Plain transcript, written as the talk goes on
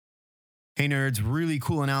Hey nerds, really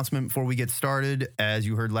cool announcement before we get started. As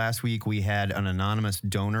you heard last week, we had an anonymous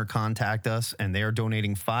donor contact us, and they are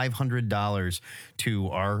donating $500 to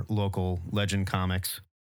our local Legend Comics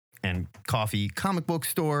and Coffee comic book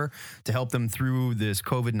store to help them through this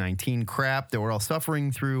COVID-19 crap that we're all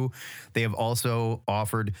suffering through. They have also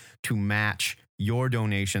offered to match your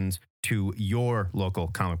donations to your local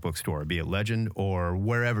comic book store, be it Legend or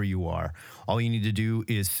wherever you are. All you need to do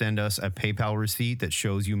is send us a PayPal receipt that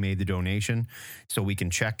shows you made the donation so we can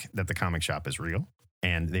check that the comic shop is real,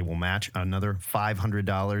 and they will match another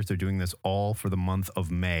 $500. They're doing this all for the month of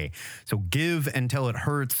May. So give until it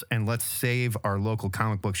hurts, and let's save our local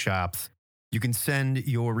comic book shops. You can send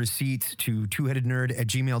your receipts to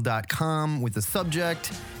twoheadednerd@gmail.com with the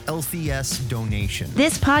subject LCS donation.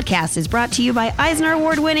 This podcast is brought to you by Eisner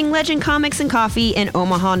Award-winning Legend Comics and Coffee in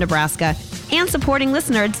Omaha, Nebraska, and supporting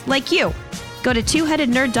listeners like you. Go to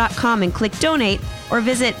twoheadednerd.com and click donate, or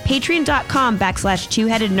visit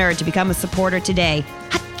patreon.com/twoheadednerd to become a supporter today.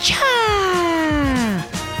 Hacha!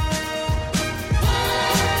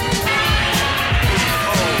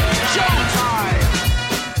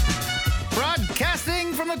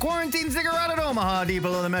 From the Quarantine Ziggurat at Omaha, deep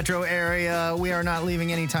below the metro area. We are not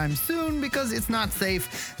leaving anytime soon because it's not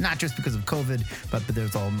safe, not just because of COVID, but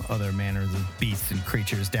there's all other manners of beasts and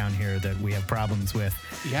creatures down here that we have problems with.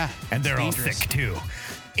 Yeah. And they're all dangerous. sick too.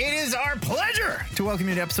 It is our pleasure to welcome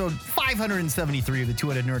you to episode 573 of the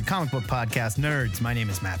Two-Headed Nerd comic book podcast, Nerds. My name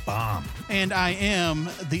is Matt Baum. And I am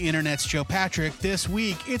the internet's Joe Patrick. This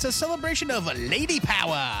week, it's a celebration of Lady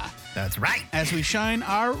Power. That's right. As we shine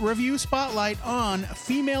our review spotlight on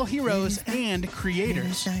female heroes and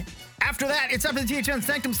creators. After that, it's up to the THN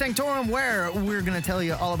Sanctum Sanctorum, where we're going to tell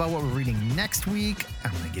you all about what we're reading next week.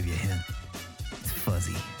 I'm going to give you a hint. It's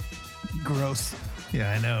fuzzy. Gross.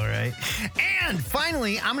 Yeah, I know, right? And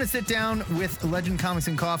finally, I'm going to sit down with Legend Comics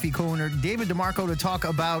and Coffee co-owner David DeMarco to talk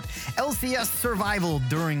about LCS survival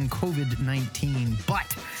during COVID-19.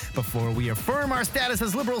 But before we affirm our status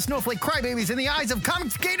as liberal snowflake crybabies in the eyes of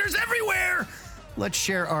comic skaters everywhere, let's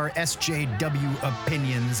share our SJW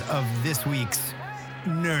opinions of this week's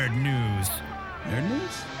Nerd News. Nerd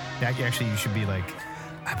news? Actually, you should be like,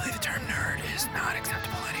 I believe the term nerd is not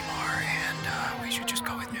acceptable anymore, and we should just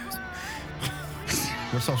go with news.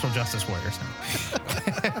 We're social justice warriors now.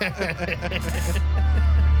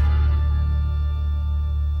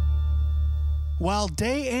 While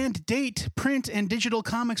day and date print and digital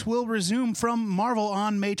comics will resume from Marvel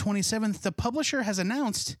on May 27th, the publisher has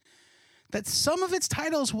announced that some of its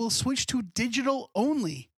titles will switch to digital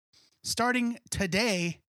only starting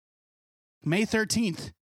today, May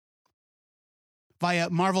 13th, via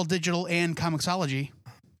Marvel Digital and Comixology.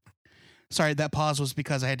 Sorry, that pause was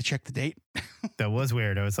because I had to check the date. That was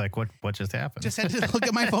weird. I was like, what just happened? Just had to look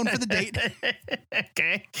at my phone for the date.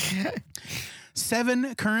 Okay.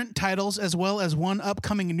 7 current titles, as well as 1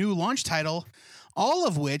 upcoming new launch title, all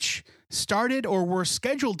of which started or were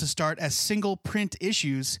scheduled to start as single print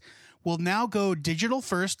issues, will now go digital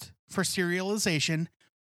first for serialization,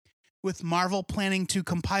 with Marvel planning to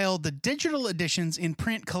compile the digital editions in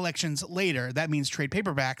print collections later. That means trade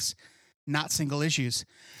paperbacks, not single issues.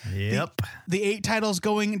 Yep. The 8 titles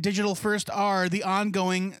going digital first are the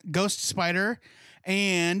ongoing Ghost Spider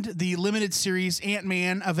and the limited series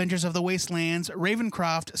Ant-Man, Avengers of the Wastelands,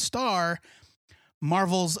 Ravencroft, Star,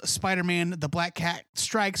 Marvel's Spider-Man, The Black Cat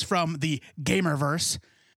Strikes from the Gamerverse,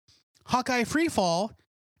 Hawkeye Freefall,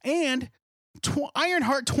 and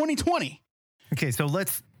Ironheart 2020. Okay, so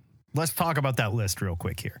let's talk about that list real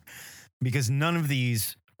quick here, because none of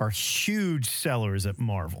these are huge sellers at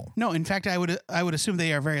Marvel. No, in fact, I would assume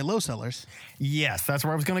they are very low sellers. Yes, that's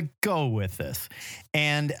where I was going to go with this.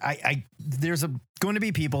 And there's going to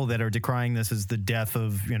be people that are decrying this as the death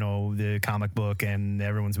of, the comic book and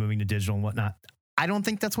everyone's moving to digital and whatnot. I don't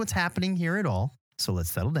think that's what's happening here at all. So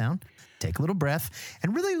let's settle down, take a little breath,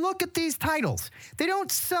 and really look at these titles. They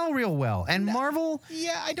don't sell real well. And Marvel...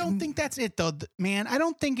 Yeah, I don't think that's it, though, man. I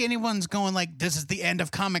don't think anyone's going like, this is the end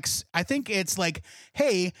of comics. I think it's like,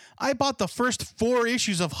 hey, I bought the first 4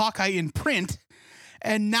 issues of Hawkeye in print,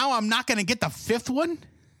 and now I'm not going to get the 5th one?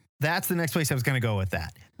 That's the next place I was going to go with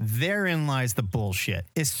that. Therein lies the bullshit,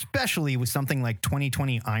 especially with something like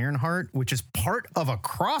 2020 Ironheart, which is part of a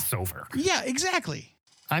crossover. Yeah, exactly.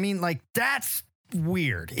 I mean, that's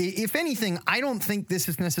weird. If anything, I don't think this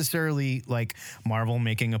is necessarily like Marvel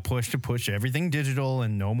making a push to push everything digital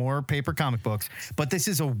and no more paper comic books, but this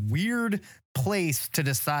is a weird place to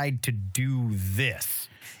decide to do this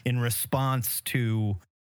in response to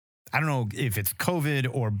I don't know if it's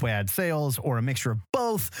COVID or bad sales or a mixture of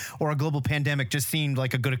both or a global pandemic just seemed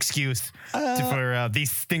like a good excuse for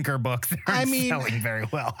these stinker books that aren't selling very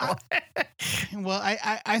well.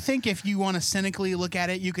 I think if you want to cynically look at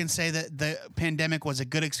it, you can say that the pandemic was a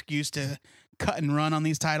good excuse to cut and run on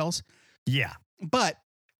these titles. Yeah. But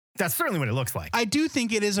that's certainly what it looks like. I do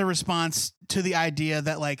think it is a response to the idea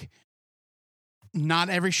that like not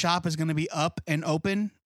every shop is going to be up and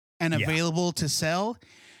open and available to sell.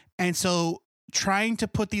 And so trying to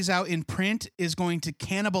put these out in print is going to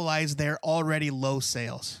cannibalize their already low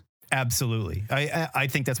sales. Absolutely. I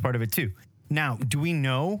think that's part of it too. Now, do we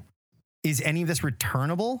know, is any of this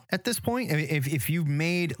returnable at this point? I mean, if you've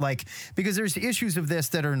made because there's issues of this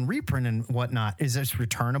that are in reprint and whatnot, is this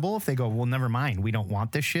returnable? If they go, well, never mind, we don't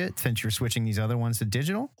want this shit since you're switching these other ones to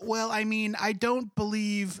digital? Well, I mean, I don't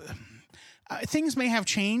believe things may have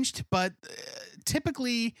changed, but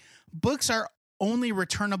typically books are only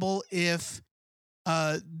returnable if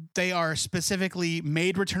they are specifically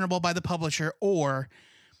made returnable by the publisher, or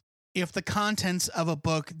if the contents of a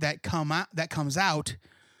book that comes out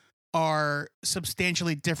are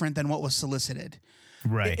substantially different than what was solicited.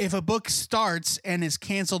 Right. If a book starts and is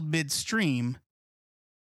canceled midstream,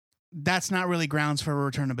 that's not really grounds for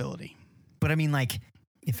returnability. But I mean,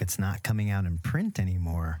 if it's not coming out in print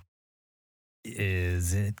anymore,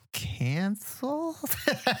 is it canceled?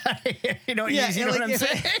 You know what I'm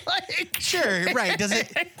saying? Sure, right. Does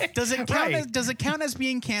it count? Right. Does it count as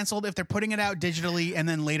being canceled if they're putting it out digitally and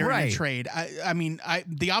then later in a trade? I mean,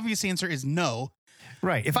 the obvious answer is no.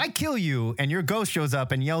 Right. If I kill you and your ghost shows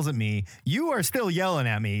up and yells at me, you are still yelling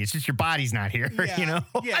at me. It's just your body's not here. Yeah, you know?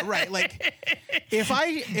 Yeah. Right. Like if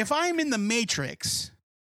I'm in the Matrix,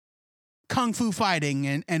 kung fu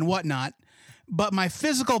fighting and whatnot, but my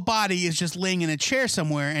physical body is just laying in a chair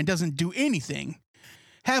somewhere and doesn't do anything,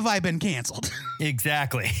 have I been canceled?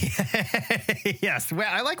 Exactly. Yes. Well,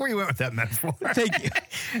 I like where you went with that metaphor. Thank you.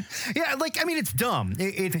 Yeah. I mean, it's dumb.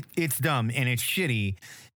 It's dumb and it's shitty.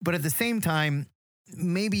 But at the same time,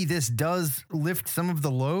 maybe this does lift some of the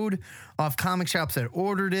load off comic shops that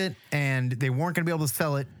ordered it and they weren't going to be able to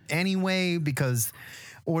sell it anyway because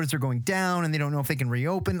orders are going down and they don't know if they can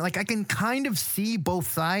reopen. I can kind of see both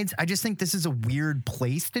sides. I just think this is a weird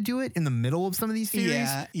place to do it in the middle of some of these series.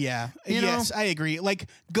 Yeah. Yes, I agree.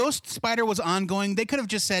 Ghost Spider was ongoing. They could have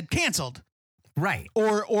just said canceled. Right.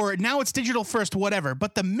 Or now it's digital first, whatever.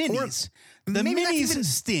 But the minis, minis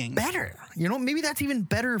sting. Better. Maybe that's even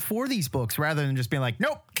better for these books rather than just being like,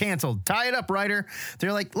 nope, canceled. Tie it up, writer.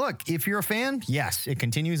 They're like, look, if you're a fan, yes, it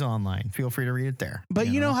continues online. Feel free to read it there. But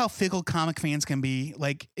you know how fickle comic fans can be?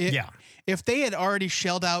 If they had already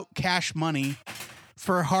shelled out cash money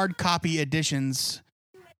for hard copy editions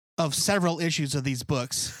of several issues of these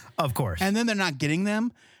books. Of course. And then they're not getting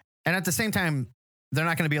them. And at the same time, they're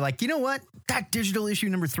not going to be like, you know what? That digital issue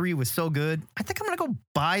number 3 was so good. I think I'm going to go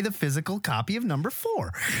buy the physical copy of number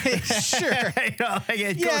 4. Sure. It's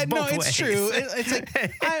true. It's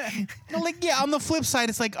on the flip side,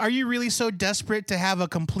 it's like, are you really so desperate to have a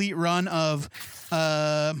complete run of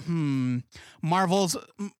Marvel's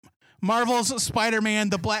Spider-Man,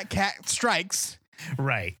 the Black Cat Strikes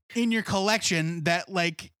right in your collection that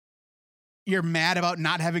you're mad about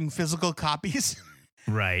not having physical copies?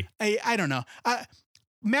 Right. I don't know.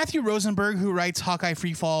 Matthew Rosenberg, who writes Hawkeye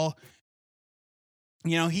Freefall,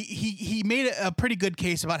 he made a pretty good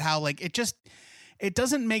case about how it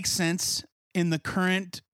doesn't make sense in the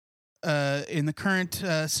current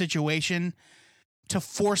situation to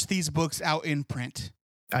force these books out in print.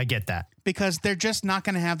 I get that. Because they're just not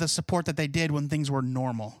going to have the support that they did when things were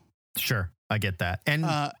normal. Sure. I get that. And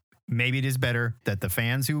maybe it is better that the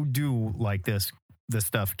fans who do like this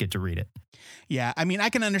stuff get to read it. Yeah. I mean, I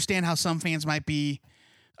can understand how some fans might be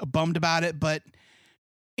bummed about it, but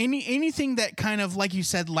anything that kind of, like you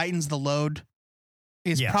said, lightens the load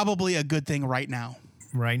is probably a good thing right now.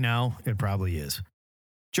 Right now, it probably is.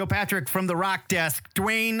 Joe Patrick from The Rock Desk,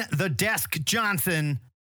 Dwayne The Desk Johnson.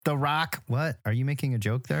 The Rock, what? Are you making a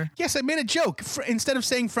joke there? Yes, I made a joke. Instead of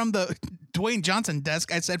saying from the Dwayne Johnson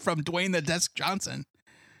desk, I said from Dwayne The Desk Johnson.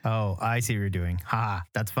 Oh, I see what you're doing. Ha,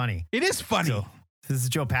 that's funny. It is funny. So, this is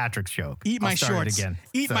Joe Patrick's joke. Eat my shorts. Again.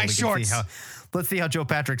 Eat my shorts. Let's see how Joe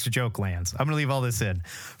Patrick's joke lands. I'm going to leave all this in.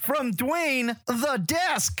 From Dwayne The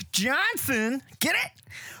Desk Johnson. Get it?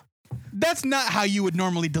 That's not how you would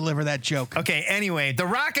normally deliver that joke. Okay, anyway, The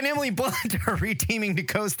Rock and Emily Blunt are reteaming to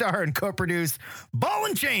co-star and co-produce Ball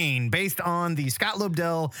and Chain, based on the Scott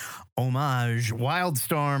Lobdell homage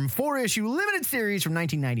Wildstorm 4-issue limited series from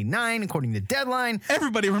 1999, according to Deadline.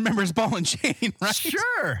 Everybody remembers Ball and Chain, right?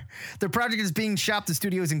 Sure. The project is being shopped to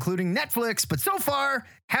studios, including Netflix, but so far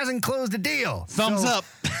hasn't closed a deal. Thumbs up.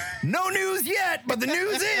 No news yet, but the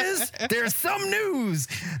news is there's some news.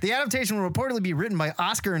 The adaptation will reportedly be written by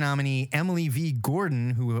Oscar nominee Emily V. Gordon,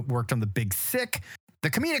 who worked on The Big Sick. The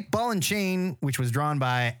comedic Ball and Chain, which was drawn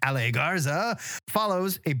by Ale Garza,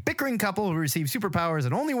 follows a bickering couple who receive superpowers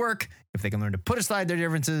that only work if they can learn to put aside their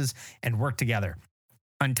differences and work together.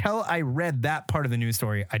 Until I read that part of the news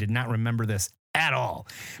story, I did not remember this at all.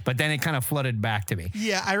 But then it kind of flooded back to me.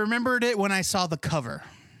 Yeah, I remembered it when I saw the cover.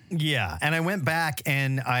 Yeah, and I went back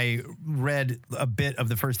and I read a bit of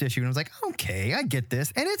the first issue and I was like, okay, I get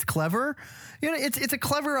this. And it's clever. You know, it's a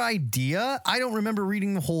clever idea. I don't remember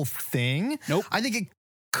reading the whole thing. Nope. I think it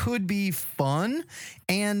could be fun.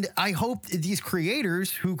 And I hope these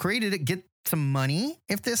creators who created it get some money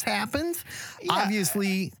if this happens. Yeah.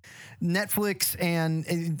 Obviously, Netflix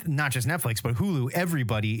and not just Netflix, but Hulu,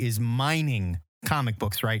 everybody is mining comic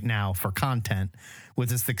books right now for content with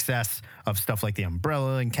the success of stuff like the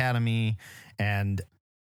Umbrella Academy and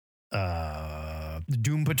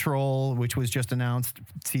Doom Patrol, which was just announced.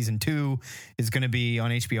 Season 2 is going to be on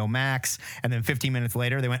HBO Max. And then 15 minutes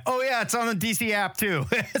later, they went, oh, yeah, it's on the DC app, too.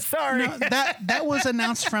 Sorry. No, that was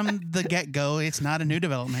announced from the get-go. It's not a new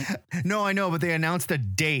development. No, I know, but they announced a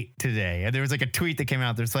date today. And there was like a tweet that came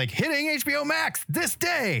out that's like, hitting HBO Max this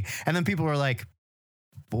day. And then people were like,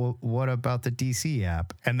 well, what about the DC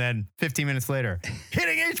app? And then 15 minutes later,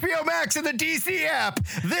 hitting HBO Max in the DC app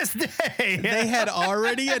this day. They had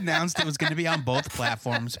already announced it was going to be on both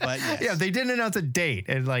platforms, but yes. Yeah, they didn't announce a date.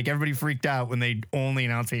 And like everybody freaked out when they only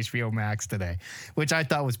announced HBO Max today, which I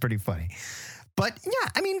thought was pretty funny. But yeah,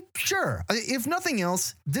 I mean, sure. If nothing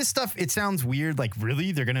else, this stuff, it sounds weird. Like,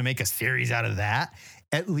 really? They're going to make a series out of that?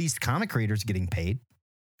 At least comic creators are getting paid,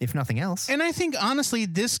 if nothing else. And I think, honestly,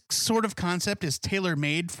 this sort of concept is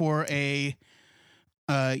tailor-made for a,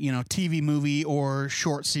 TV movie or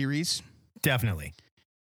short series. Definitely.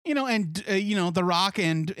 And The Rock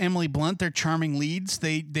and Emily Blunt, they're charming leads.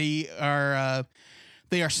 They are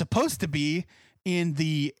supposed to be in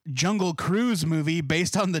the Jungle Cruise movie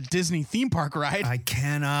based on the Disney theme park ride. I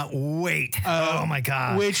cannot wait. Oh my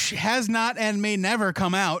God. Which has not and may never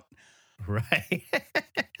come out. Right.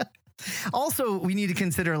 Also, we need to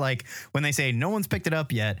consider, like, when they say no one's picked it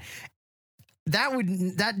up yet,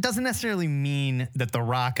 that doesn't necessarily mean that The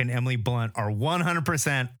Rock and Emily Blunt are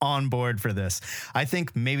 100% on board for this. I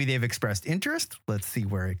think maybe they've expressed interest. Let's see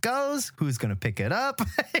where it goes. Who's going to pick it up?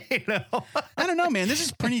 I don't know, man. This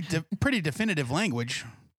is pretty definitive language.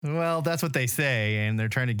 Well, that's what they say, and they're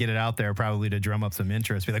trying to get it out there probably to drum up some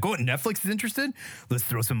interest. Be like, oh, Netflix is interested? Let's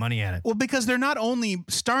throw some money at it. Well, because they're not only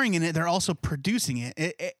starring in it, they're also producing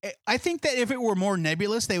it. I think that if it were more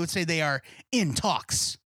nebulous, they would say they are in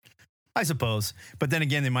talks. I suppose. But then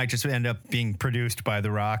again, they might just end up being produced by The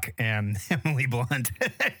Rock and Emily Blunt.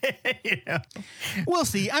 We'll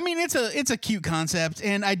see. I mean, it's a cute concept,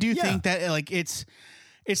 and I do think that like it's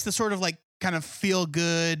the sort of like kind of feel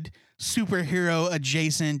good superhero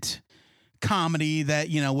adjacent comedy that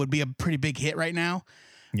would be a pretty big hit right now.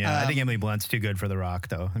 Yeah, I think Emily Blunt's too good for The Rock,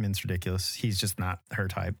 though. I mean, it's ridiculous. He's just not her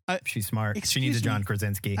type. She's smart. She needs a John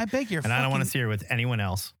Krasinski. I beg your and I don't want to see her with anyone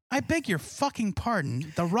else. I beg your fucking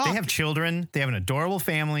pardon. The Rock. They have children. They have an adorable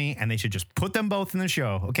family, and they should just put them both in the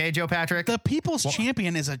show. Okay, Joe Patrick? The People's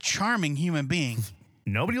Champion is a charming human being.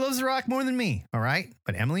 Nobody loves The Rock more than me, all right?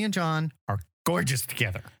 But Emily and John are gorgeous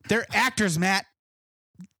together. They're actors, Matt.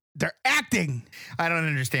 They're acting. I don't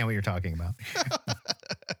understand what you're talking about.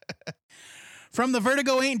 From the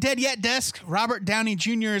Vertigo Ain't Dead Yet desk, Robert Downey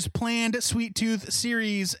Jr.'s planned Sweet Tooth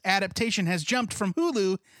series adaptation has jumped from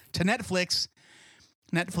Hulu to Netflix.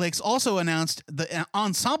 Netflix also announced the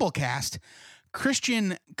ensemble cast.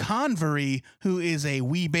 Christian Convery, who is a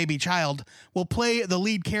wee baby child, will play the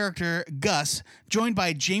lead character, Gus, joined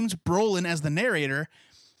by James Brolin as the narrator.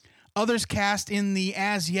 Others cast in the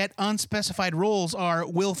as-yet unspecified roles are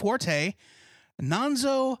Will Forte,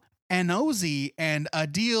 Nonso Anozie, and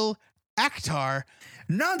Adil Akhtar.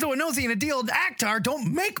 Nonso Anozie and Adil Akhtar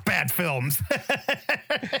don't make bad films.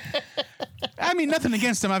 I mean, nothing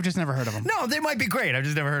against them. I've just never heard of them. No, they might be great. I've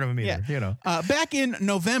just never heard of them either. Back in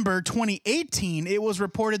November 2018, it was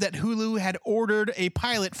reported that Hulu had ordered a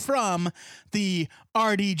pilot from the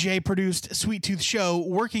RDJ-produced Sweet Tooth show,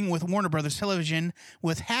 working with Warner Brothers Television,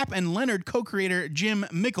 with Hap and Leonard co-creator Jim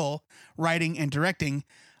Mickle writing and directing.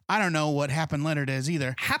 I don't know what Hap and Leonard is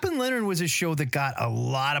either. Hap and Leonard was a show that got a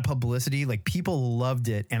lot of publicity. Like, people loved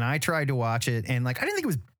it, and I tried to watch it, and like, I didn't think it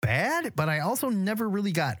was bad, but I also never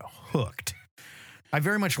really got hooked. I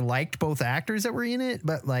very much liked both actors that were in it,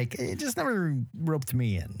 but like it just never roped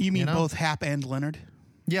me in. You mean know? both Hap and Leonard?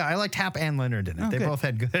 Yeah, I liked Hap and Leonard in it. They good. both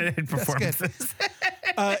had good performances.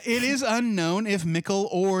 It is unknown if Mikkel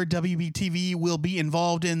or WBTV will be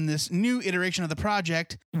involved in this new iteration of the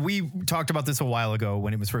project. We talked about this a while ago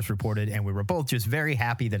when it was first reported, and we were both just very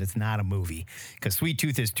happy that it's not a movie because Sweet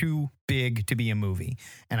Tooth is too big to be a movie.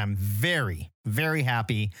 And I'm very, very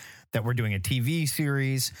happy that we're doing a TV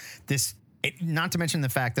series. Not to mention the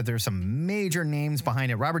fact that there's some major names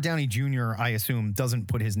behind it. Robert Downey Jr., I assume, doesn't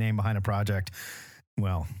put his name behind a project.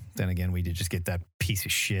 Well, then again, we did just get that piece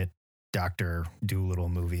of shit Dr. Doolittle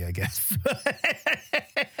movie, I guess.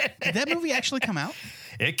 Did that movie actually come out?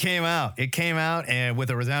 It came out. And with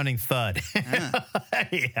a resounding thud.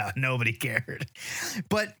 Yeah, nobody cared.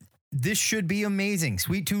 But this should be amazing.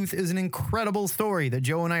 Sweet Tooth is an incredible story that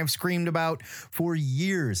Joe and I have screamed about for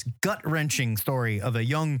years. Gut-wrenching story of a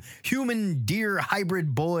young human-deer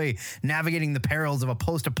hybrid boy navigating the perils of a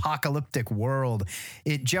post-apocalyptic world.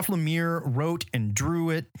 Jeff Lemire wrote and drew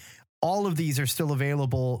it. All of these are still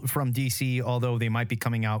available from DC, although they might be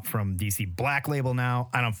coming out from DC Black Label now.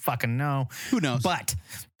 I don't fucking know. Who knows? But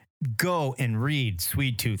go and read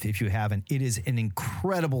Sweet Tooth if you haven't. It is an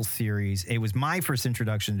incredible series. It was my first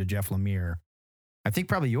introduction to Jeff Lemire. I think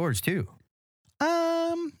probably yours too.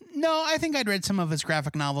 No, I think I'd read some of his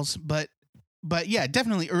graphic novels, but yeah,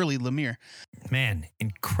 definitely early Lemire. Man,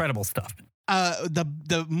 incredible stuff.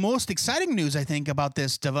 The most exciting news I think about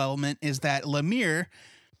this development is that Lemire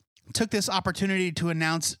took this opportunity to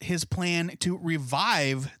announce his plan to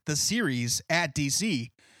revive the series at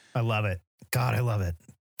DC. I love it. God, I love it.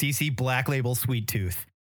 DC Black Label Sweet Tooth.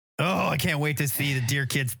 Oh, I can't wait to see the deer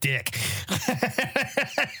kid's dick.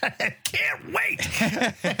 Can't wait.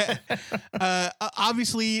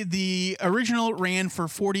 Obviously, the original ran for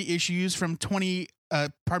 40 issues from The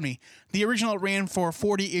original ran for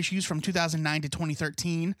 40 issues from 2009 to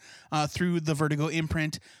 2013 through the Vertigo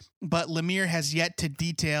imprint, but Lemire has yet to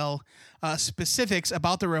detail specifics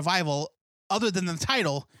about the revival other than the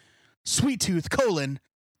title, Sweet Tooth: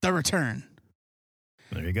 The Return.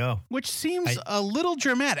 There you go. Which seems a little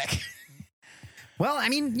dramatic. Well, I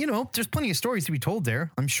mean, there's plenty of stories to be told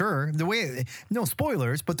there, I'm sure. No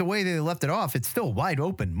spoilers, but the way they left it off, it's still wide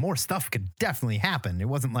open. More stuff could definitely happen. It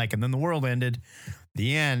wasn't like, and then the world ended,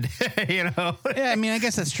 the end, Yeah, I mean, I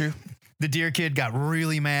guess that's true. The deer kid got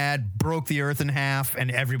really mad, broke the earth in half,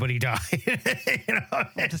 and everybody died.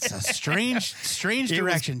 That's a strange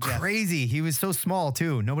direction, it was Jeff. Crazy. He was so small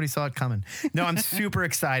too. Nobody saw it coming. No, I'm super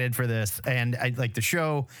excited for this, and I like the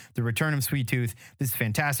show, the return of Sweet Tooth. This is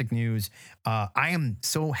fantastic news. I am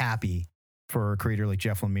so happy for a creator like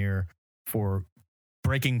Jeff Lemire for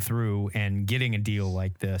breaking through and getting a deal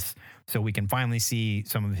like this, so we can finally see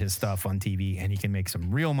some of his stuff on TV, and he can make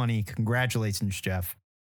some real money. Congratulations, Jeff.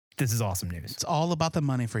 This is awesome news. It's all about the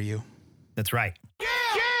money for you. That's right.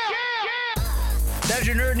 That's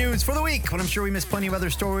your nerd news for the week, but I'm sure we missed plenty of other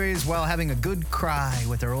stories while having a good cry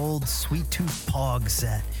with our old Sweet Tooth Pog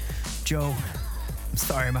set. Joe, I'm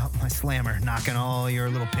sorry about my slammer knocking all your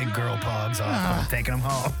little pig girl pogs off. I'm taking them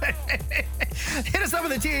home. Hit us up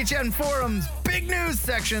in the THN forums, big news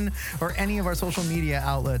section, or any of our social media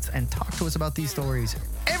outlets and talk to us about these stories,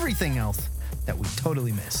 everything else that we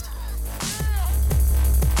totally missed.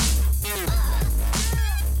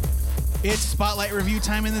 It's Spotlight Review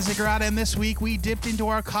time in the Ziggurat, and this week we dipped into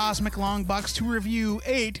our cosmic long box to review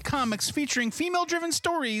 8 comics featuring female-driven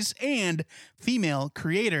stories and female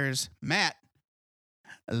creators. Matt,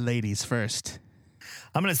 ladies first.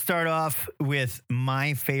 I'm going to start off with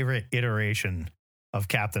my favorite iteration of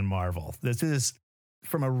Captain Marvel. This is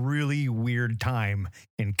from a really weird time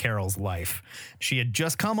in Carol's life. She had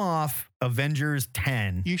just come off Avengers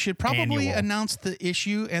 10. You should probably annual. Announce the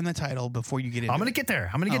issue and the title before you get into it. I'm going to get there.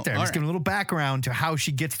 Just right. give a little background to how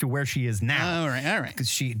she gets to where she is now. All right. Because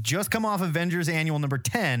she had just come off Avengers Annual number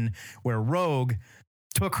 10, where Rogue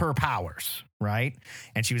took her powers, right?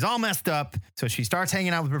 And she was all messed up, so she starts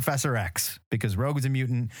hanging out with Professor X because Rogue is a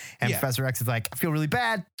mutant, and Professor X is like, I feel really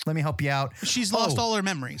bad. Let me help you out. She's lost all her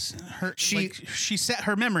memories. She set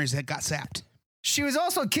her memories that got sapped. She was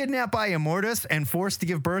also kidnapped by Immortus and forced to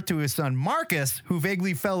give birth to his son Marcus, who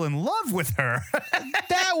vaguely fell in love with her.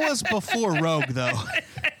 That was before Rogue, though.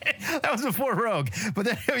 That was before Rogue. But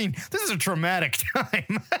then, I mean, this is a traumatic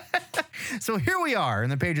time. So here we are in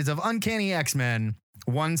the pages of Uncanny X-Men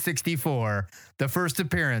 164, the first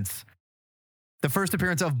appearance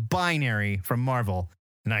of Binary from Marvel,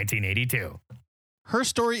 1982. Her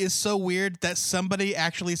story is so weird that somebody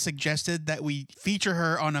actually suggested that we feature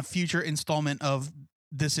her on a future installment of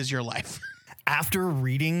This Is Your Life. After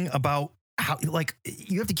reading about how, like,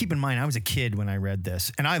 you have to keep in mind, I was a kid when I read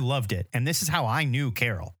this and I loved it. And this is how I knew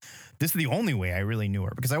Carol. This is the only way I really knew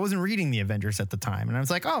her because I wasn't reading the Avengers at the time. And I was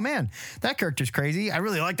like, oh man, that character's crazy. I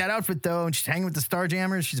really like that outfit though. And she's hanging with the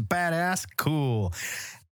Starjammers. She's a badass. Cool.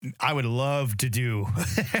 I would love to do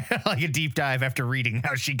like a deep dive after reading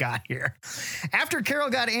how she got here. After Carol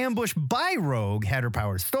got ambushed by Rogue, had her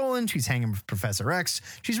powers stolen, she's hanging with Professor X.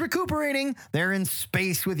 She's recuperating. They're in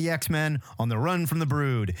space with the X-Men on the run from the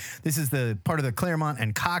Brood. This is the part of the Claremont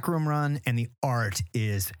and Cockrum run, and the art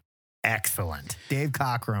is excellent. Dave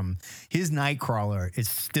Cockrum, his Nightcrawler is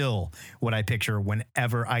still what I picture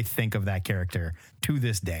whenever I think of that character to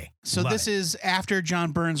this day. So Love this it. is after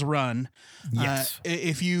John Byrne's run. Yes.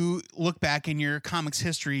 If you look back in your comics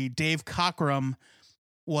history, Dave Cockrum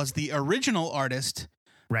was the original artist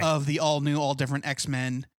Right. of the all new, all different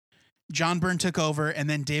X-Men. John Byrne took over, and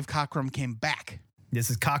then Dave Cockrum came back. This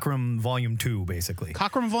is Cockrum Volume 2, basically.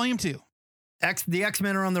 Cockrum Volume 2. The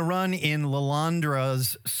X-Men are on the run in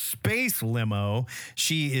Lilandra's space limo.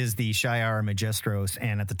 She is the Shi'ar Magistros,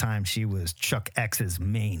 and at the time, she was Chuck X's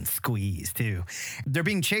main squeeze, too. They're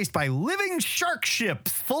being chased by living shark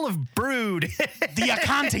ships full of brood. The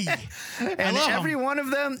Akanti. And love every one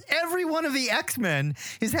of them, every one of the X-Men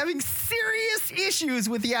is having serious issues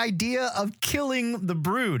with the idea of killing the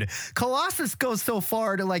brood. Colossus goes so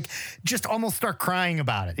far to like just almost start crying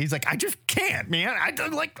about it. He's like, I just can't, man. I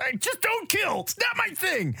just don't kill. It's not my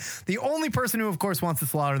thing. The only person who, of course, wants to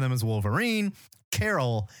slaughter them is Wolverine.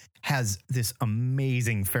 Carol has this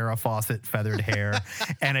amazing Farrah Fawcett feathered hair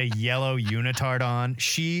and a yellow unitard on.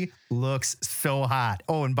 She looks so hot.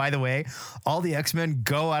 Oh, and by the way, all the X-Men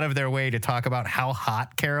go out of their way to talk about how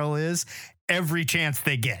hot Carol is every chance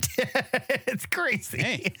they get. It's crazy.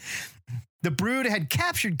 Hey. The Brood had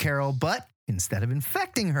captured Carol, but instead of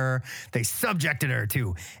infecting her, they subjected her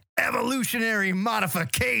to evolutionary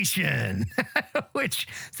modification, which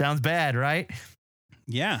sounds bad, right?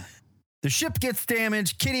 Yeah. The ship gets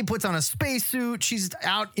damaged. Kitty puts on a spacesuit. She's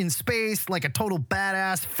out in space like a total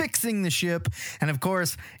badass, fixing the ship. And of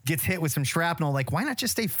course, gets hit with some shrapnel. Like, why not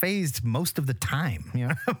just stay phased most of the time? You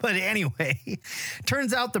know? But anyway,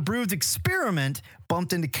 turns out the Brood's experiment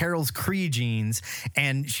bumped into Carol's Kree genes,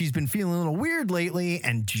 and she's been feeling a little weird lately.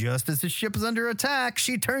 And just as the ship is under attack,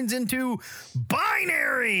 she turns into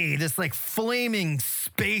Binary, this like flaming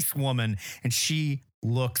space woman, and she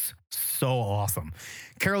looks so awesome.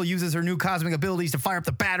 Carol uses her new cosmic abilities to fire up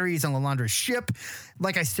the batteries on Lilandra's ship.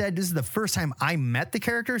 Like I said, this is the first time I met the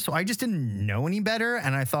character, so I just didn't know any better,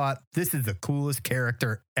 and I thought, this is the coolest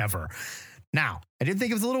character ever. Now, I did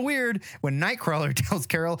think it was a little weird when Nightcrawler tells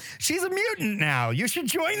Carol, she's a mutant now. You should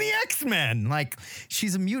join the X-Men. Like,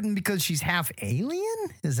 she's a mutant because she's half alien?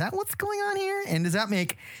 Is that what's going on here? And does that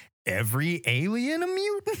make every alien a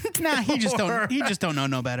mutant? Nah, he just don't know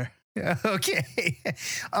no better. Okay.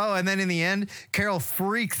 Oh, and then in the end, Carol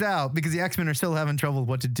freaks out because the X-Men are still having trouble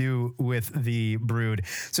what to do with the Brood.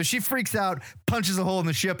 So she freaks out, punches a hole in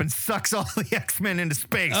the ship, and sucks all the X-Men into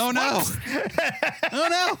space. Oh, no. Oh,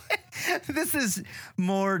 no. This is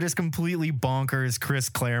more just completely bonkers Chris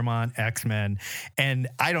Claremont X-Men. And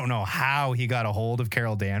I don't know how he got a hold of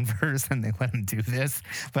Carol Danvers and they let him do this,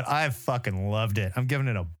 but I fucking loved it. I'm giving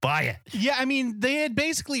it a buy it. Yeah, I mean, they had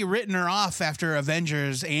basically written her off after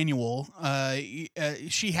Avengers Annual.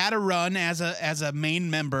 She had a run as a main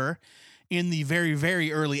member in the very,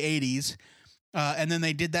 very early 80s. And then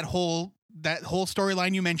they did that whole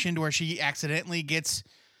storyline you mentioned where she accidentally gets,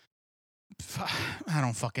 I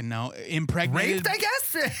don't fucking know, impregnated. Raped, I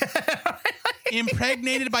guess?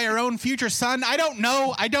 Impregnated by her own future son. I don't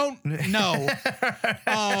know. The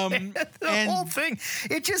whole thing.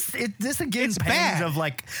 This again It's pangs bad. of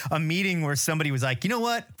like a meeting where somebody was like, you know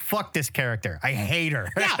what? Fuck this character. I hate her.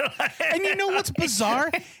 Yeah. And you know what's bizarre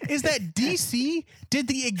is that DC did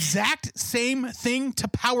the exact same thing to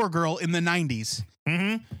Power Girl in the 90s.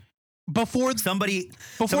 Mm-hmm. Before Somebody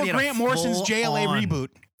had a Grant Morrison's JLA full-on- reboot.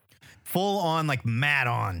 Full on, like, mad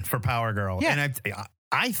on for Power Girl. Yeah. And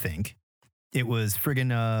I think it was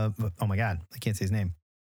friggin', oh my God, I can't say his name.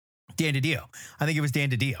 Dan DiDio. I think it was Dan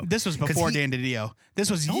DiDio. This was before Dan DiDio.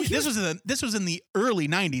 This was in the early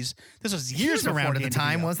 90s. This was He years was around before at the Dan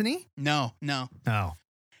time, DiDio. wasn't he? No. Oh.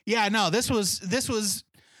 Yeah, no, this was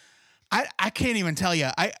I can't even tell you.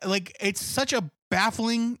 It's such a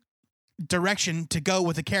baffling direction to go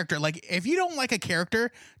with a character. Like, if you don't like a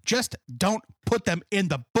character, just don't put them in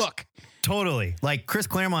the book. Totally. Like, Chris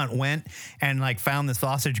Claremont went and like found the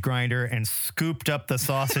sausage grinder and scooped up the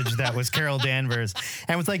sausage that was Carol Danvers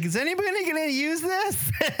and was like, is anybody going to use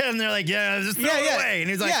this? And they're like, yeah, just throw it away. And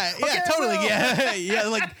he's like, yeah, okay, totally. well. Yeah, yeah.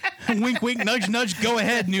 Like, wink, wink, nudge, nudge. Go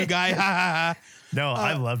ahead, new guy. Ha ha ha. No,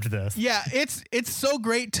 I loved this. Yeah, it's so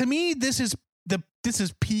great. To me, this is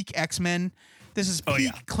peak X-Men. This is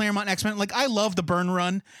peak Claremont X-Men. Like, I love the Byrne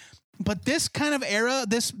run, but this kind of era,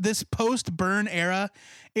 this post-Byrne era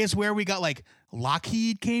is where we got like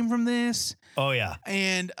Lockheed came from this. Oh yeah.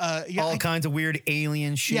 And all kinds of weird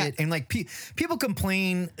alien shit. Yeah. And like people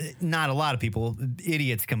complain, not a lot of people,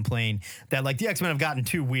 idiots complain that like the X-Men have gotten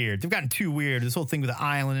too weird. They've gotten too weird. This whole thing with the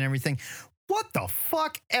island and everything. What the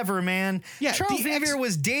fuck ever, man? Yeah, Charles Xavier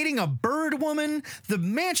was dating a bird woman. The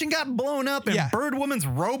mansion got blown up and Bird Woman's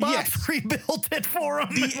robots rebuilt it for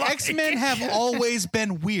him. The X-Men have always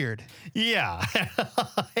been weird. Yeah.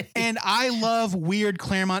 And I love weird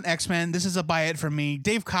Claremont X-Men. This is a buy it for me.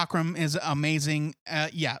 Dave Cockrum is amazing.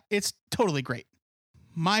 It's totally great.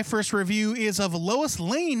 My first review is of Lois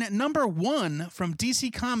Lane, #1 from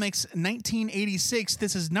DC Comics 1986.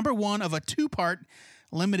 This is #1 of a 2-part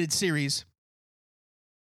limited series.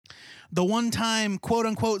 The one-time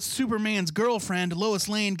quote-unquote Superman's girlfriend, Lois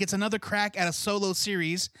Lane, gets another crack at a solo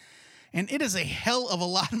series, and it is a hell of a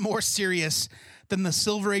lot more serious than the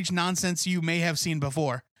Silver Age nonsense you may have seen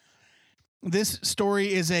before. This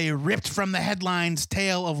story is a ripped-from-the-headlines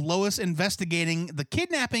tale of Lois investigating the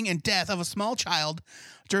kidnapping and death of a small child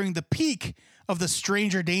during the peak of the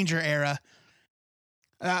Stranger Danger era.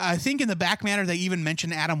 I think in the back matter they even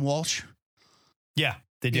mention Adam Walsh. Yeah,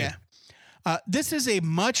 they do. Yeah. This is a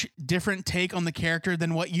much different take on the character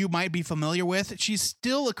than what you might be familiar with. She's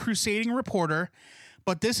still a crusading reporter,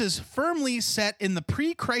 but this is firmly set in the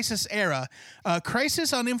pre-Crisis era.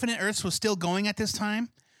 Crisis on Infinite Earths was still going at this time,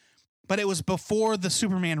 but it was before the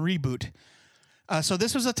Superman reboot. So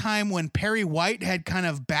this was a time when Perry White had kind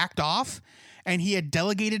of backed off, and he had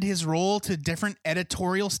delegated his role to different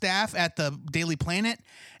editorial staff at the Daily Planet,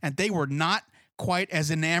 and they were not quite as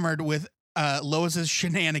enamored with Lois's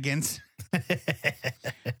shenanigans.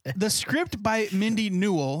 The script by Mindy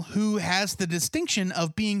Newell, who has the distinction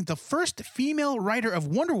of being the first female writer of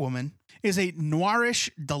Wonder Woman, is a noirish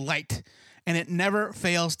delight, and it never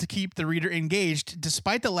fails to keep the reader engaged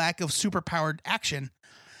despite the lack of superpowered action.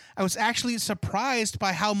 I was actually surprised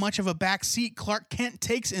by how much of a back seat Clark Kent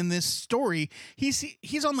takes in this story.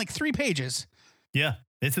 He's on like 3 pages. Yeah,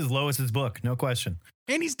 this is Lois's book, no question.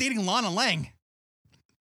 And he's dating Lana Lang.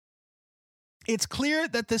 It's clear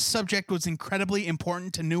that this subject was incredibly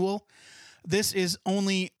important to Newell. This is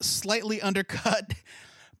only slightly undercut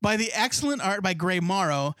by the excellent art by Gray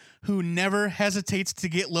Morrow, who never hesitates to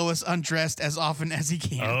get Lois undressed as often as he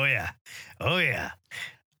can. Oh, yeah. Oh, yeah.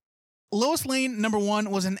 Lois Lane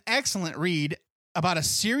 #1 was an excellent read about a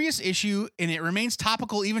serious issue, and it remains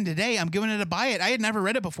topical even today. I'm giving it a buy it. I had never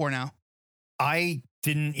read it before now. I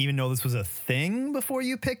didn't even know this was a thing before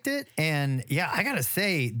you picked it. And yeah, I gotta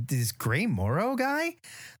say, this Gray Morrow guy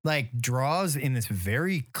like draws in this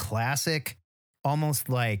very classic, almost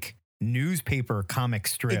like newspaper comic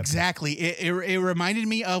strip. Exactly. It reminded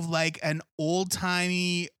me of like an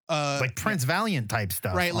old-timey like Prince Valiant type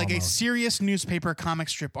stuff. Right, like almost. a serious newspaper comic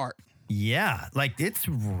strip art. Yeah, like it's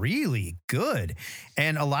really good.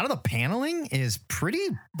 And a lot of the paneling is pretty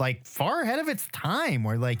like far ahead of its time,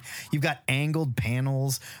 where like you've got angled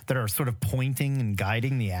panels that are sort of pointing and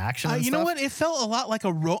guiding the action. And you stuff. know what? It felt a lot like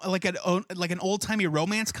an old-timey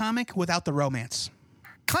romance comic without the romance.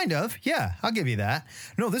 Kind of. Yeah, I'll give you that.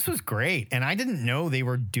 No, this was great. And I didn't know they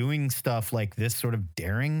were doing stuff like this sort of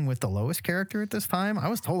daring with the Lois character at this time. I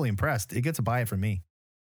was totally impressed. It gets a buy it from me.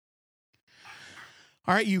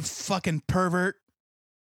 All right, you fucking pervert.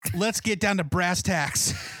 Let's get down to brass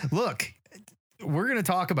tacks. Look, we're going to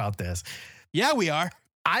talk about this. Yeah, we are.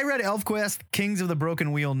 I read ElfQuest, Kings of the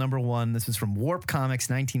Broken Wheel, #1. This is from Warp Comics,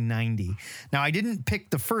 1990. Now, I didn't pick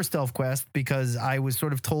the first ElfQuest because I was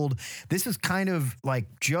sort of told this is kind of like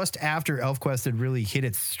just after ElfQuest had really hit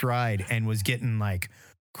its stride and was getting like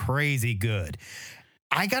crazy good.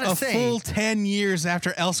 I got to say, a full 10 years after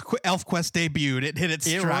ElfQuest debuted, it hit its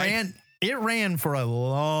stride. It ran for a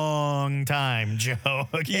long time, Joe.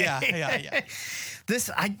 Okay? Yeah.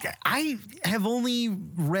 This, I have only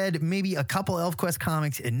read maybe a couple ElfQuest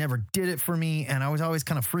comics. It never did it for me. And I was always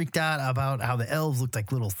kind of freaked out about how the elves looked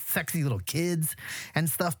like little sexy little kids and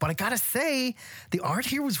stuff. But I got to say, the art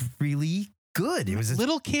here was really good. It was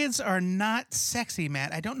little kids are not sexy,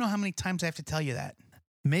 Matt. I don't know how many times I have to tell you that.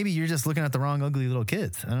 Maybe you're just looking at the wrong ugly little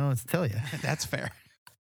kids. I don't know what to tell you. That's fair.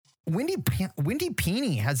 Wendy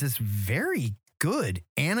Pini has this very good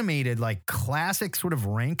animated, like classic sort of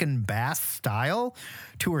Rankin Bass style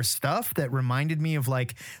to her stuff that reminded me of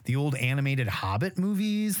like the old animated Hobbit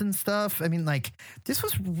movies and stuff. I mean, like this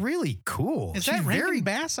was really cool. Is that Rankin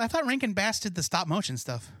Bass? I thought Rankin Bass did the stop motion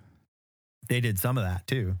stuff. They did some of that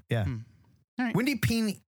too. Yeah. All right. Wendy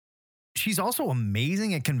Pini, she's also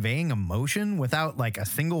amazing at conveying emotion without like a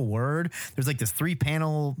single word. There's like this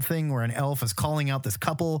 3-panel thing where an elf is calling out this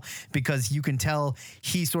couple because you can tell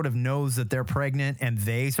he sort of knows that they're pregnant and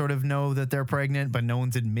they sort of know that they're pregnant, but no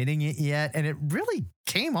one's admitting it yet. And it really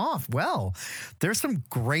came off well. There's some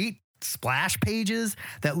great splash pages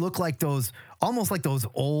that look like those, almost like those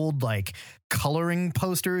old like coloring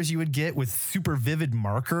posters you would get with super vivid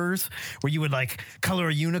markers where you would like color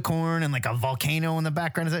a unicorn and like a volcano in the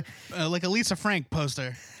background. Like a Lisa Frank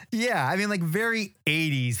poster. Yeah, I mean, like very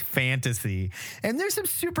 80s fantasy. And there's some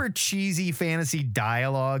super cheesy fantasy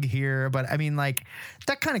dialogue here, but I mean, like,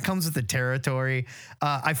 that kind of comes with the territory.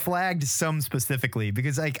 I flagged some specifically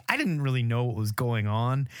because, like, I didn't really know what was going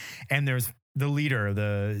on. And there's the leader,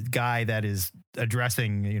 the guy that is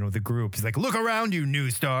addressing, you know, the group. He's like, look around you, new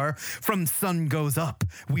star. From sun goes up,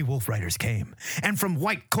 we wolf riders came. And from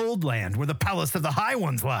white cold land, where the palace of the high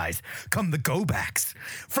ones lies, come the go-backs.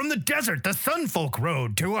 From the desert, the sun folk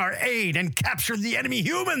rode to our aid and captured the enemy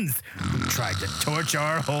humans who tried to torch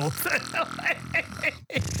our whole...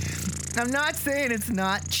 I'm not saying it's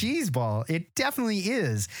not cheeseball. It definitely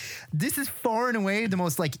is. This is far and away the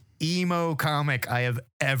most like emo comic I have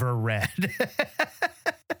ever read.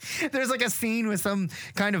 There's like a scene with some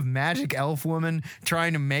kind of magic elf woman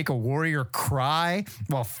trying to make a warrior cry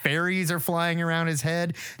while fairies are flying around his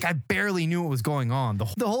head. I barely knew what was going on.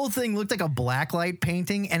 The whole thing looked like a blacklight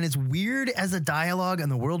painting, and as weird as the dialogue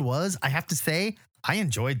and the world was, I have to say, I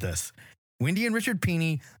enjoyed this. Wendy and Richard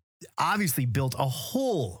Pini obviously built a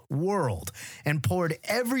whole world and poured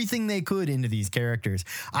everything they could into these characters.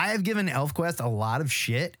 I have given ElfQuest a lot of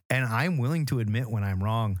shit, and I'm willing to admit when I'm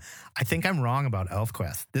wrong. I think I'm wrong about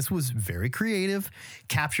ElfQuest. This was very creative,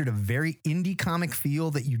 captured a very indie comic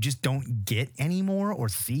feel that you just don't get anymore or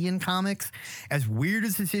see in comics. As weird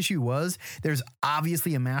as this issue was, there's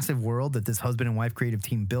obviously a massive world that this husband and wife creative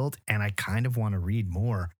team built, and I kind of want to read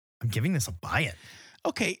more. I'm giving this a buy it.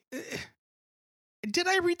 Okay. Did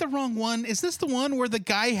I read the wrong one? Is this the one where the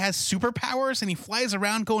guy has superpowers and he flies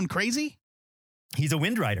around going crazy? He's a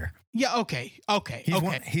Wind Rider. Yeah, okay.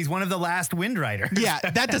 He's one of the last Wind Riders. Yeah,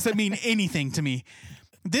 that doesn't mean anything to me.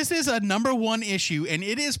 This is a #1 issue, and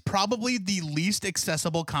it is probably the least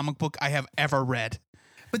accessible comic book I have ever read.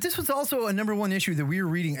 But this was also a #1 issue that we were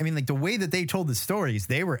reading. I mean, like the way that they told the stories,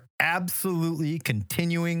 they were absolutely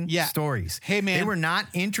continuing stories. Hey, man. They were not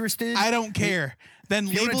interested. I don't care. Then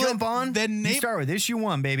you label it. Jump on. Then you start with issue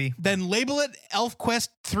 1, baby. Then label it ElfQuest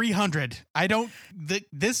 300. I don't.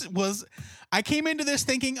 I came into this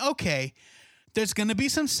thinking, okay, there's going to be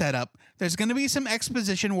some setup. There's going to be some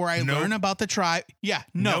exposition where I learn about the tribe. Yeah,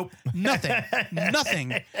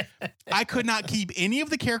 nothing. I could not keep any of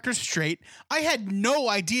the characters straight. I had no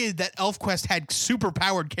idea that ElfQuest had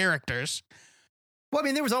superpowered characters. Well, I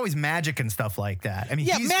mean, there was always magic and stuff like that. I mean,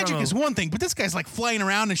 yeah, magic is one thing, but this guy's like flying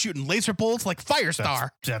around and shooting laser bolts like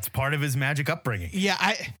Firestar. That's part of his magic upbringing.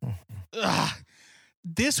 Yeah,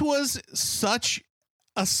 this was such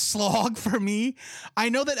a slog for me. I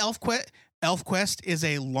know that ElfQuest is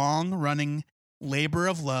a long-running labor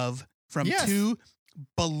of love from two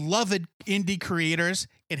beloved indie creators.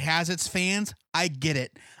 It has its fans. I get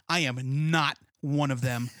it. I am not one of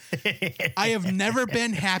them. I have never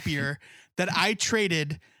been happier that I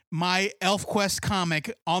traded my ElfQuest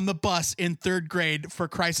comic on the bus in 3rd grade for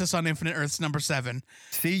Crisis on Infinite Earths #7.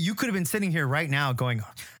 See, you could have been sitting here right now going,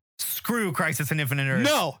 screw Crisis on Infinite Earths.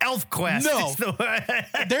 No. ElfQuest. No.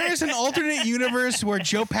 There is an alternate universe where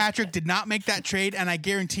Joe Patrick did not make that trade, and I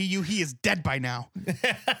guarantee you he is dead by now.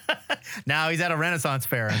 Now he's at a Renaissance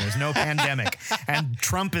fair, and there's no pandemic, and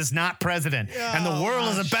Trump is not president, and the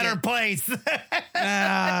world is a better place.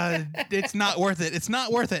 It's not worth it. It's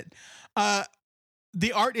not worth it.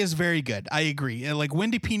 The art is very good. I agree. Like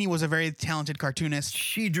Wendy Pini was a very talented cartoonist.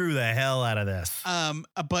 She drew the hell out of this.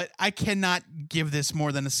 But I cannot give this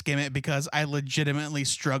more than a skim it because I legitimately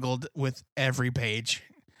struggled with every page.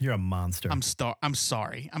 You're a monster. I'm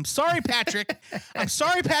sorry. I'm sorry, Patrick. I'm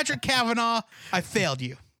sorry, Patrick Kavanaugh. I failed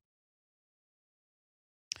you.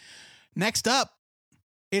 Next up,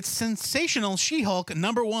 it's Sensational She-Hulk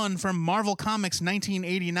 #1 from Marvel Comics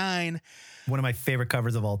 1989. One of my favorite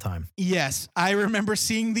covers of all time. Yes, I remember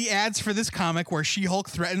seeing the ads for this comic where She-Hulk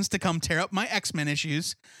threatens to come tear up my X-Men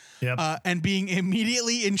issues. Yep. And being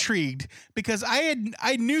immediately intrigued because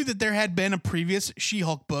I knew that there had been a previous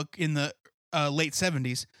She-Hulk book in the late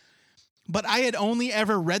 70s, but I had only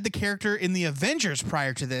ever read the character in the Avengers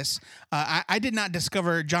prior to this. I did not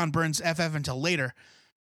discover John Byrne's FF until later.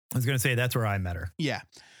 I was going to say that's where I met her. Yeah.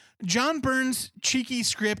 John Byrne's cheeky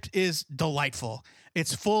script is delightful.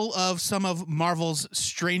 It's full of some of Marvel's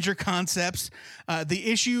stranger concepts.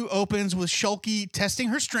 The issue opens with Shulky testing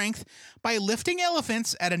her strength by lifting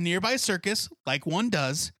elephants at a nearby circus, like one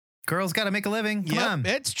does. Girls got to make a living. Come on.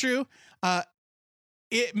 It's true.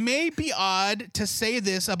 It may be odd to say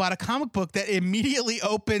this about a comic book that immediately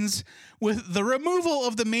opens with the removal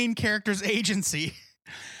of the main character's agency,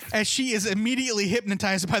 as she is immediately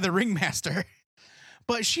hypnotized by the ringmaster.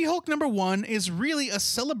 But She-Hulk #1 is really a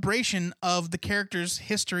celebration of the character's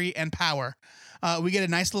history and power. We get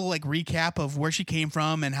a nice little recap of where she came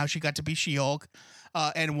from and how she got to be She-Hulk,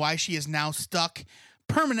 and why she is now stuck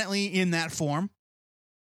permanently in that form.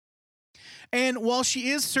 And while she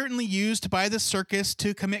is certainly used by the circus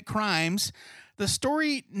to commit crimes, the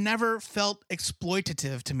story never felt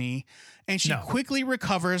exploitative to me, and she quickly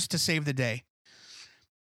recovers to save the day.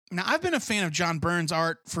 Now, I've been a fan of John Byrne's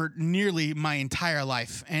art for nearly my entire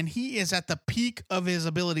life, and he is at the peak of his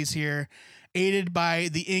abilities here, aided by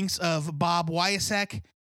the inks of Bob Wyacek.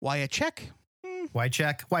 Wycek.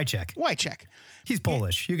 He's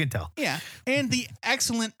Polish. You can tell. Yeah. And the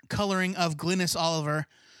excellent coloring of Glynis Oliver.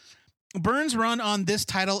 Byrne's run on this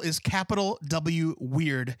title is capital W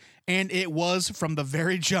weird, and it was from the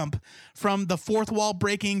very jump. From the fourth wall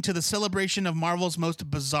breaking to the celebration of Marvel's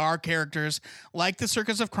most bizarre characters, like the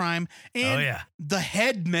Circus of Crime and the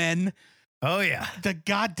Headmen. Oh, yeah. The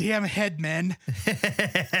goddamn Headmen.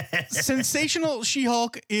 Sensational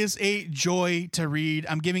She-Hulk is a joy to read.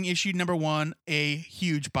 I'm giving issue #1 a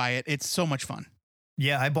huge buy it. It's so much fun.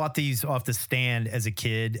 Yeah, I bought these off the stand as a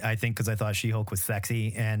kid, I think, because I thought She-Hulk was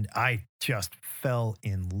sexy, and I just fell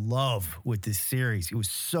in love with this series. It was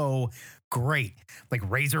so great. Like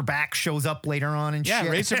Razorback shows up later on and shit.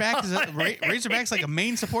 Razorback's like a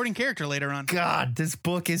main supporting character later on. God, this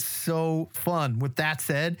book is so fun. With that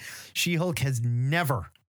said, She-Hulk has never,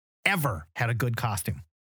 ever had a good costume.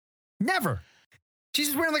 Never. She's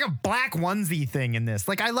just wearing like a black onesie thing in this.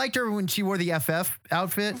 Like, I liked her when she wore the FF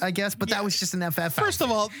outfit, I guess, but that was just an FF First of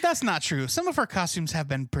all, that's not true. Some of her costumes have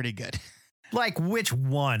been pretty good. Like which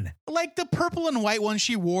one? Like the purple and white one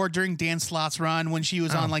she wore during Dan Slott's run when she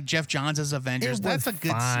was on like Jeff Johns' Avengers. That's a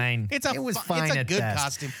good fine. It's a good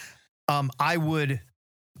costume. I would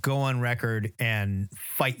go on record and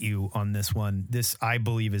fight you on this one. This, I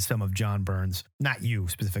believe, is some of John Byrne's, not you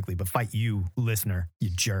specifically, but fight you, listener, you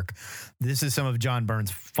jerk. This is some of John Byrne's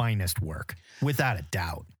finest work, without a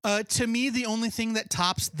doubt. To me, the only thing that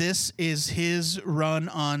tops this is his run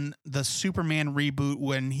on the Superman reboot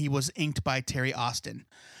when he was inked by Terry Austin.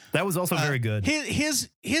 That was also very good. His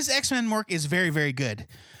X-Men work is very, very good,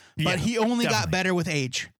 but he only got better with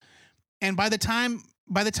age. And by the time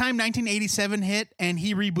 1987 hit and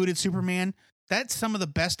he rebooted Superman, that's some of the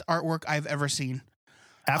best artwork I've ever seen.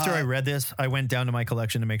 After I read this, I went down to my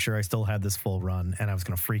collection to make sure I still had this full run, and I was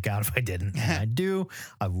going to freak out if I didn't. And I do.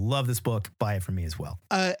 I love this book. Buy it for me as well.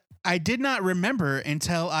 I did not remember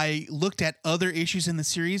until I looked at other issues in the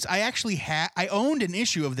series. I actually I owned an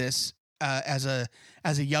issue of this as a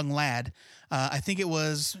young lad. I think it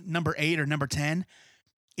was number 8 or number 10.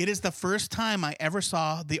 It is the first time I ever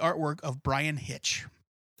saw the artwork of Brian Hitch.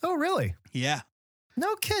 Oh, really? Yeah.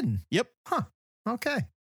 No kidding. Yep. Huh. Okay.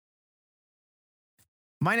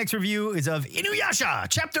 My next review is of Inuyasha,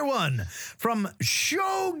 Chapter 1, from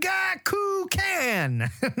Shogakukan,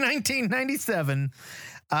 1997.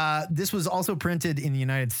 This was also printed in the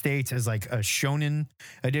United States as like a Shonen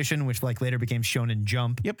edition, which like later became Shonen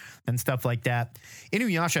Jump and stuff like that.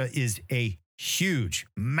 Inuyasha is a huge,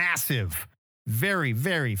 massive, very,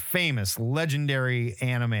 very famous, legendary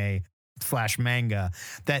anime / manga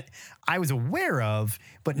that I was aware of,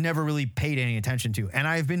 but never really paid any attention to. And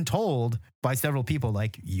I've been told by several people,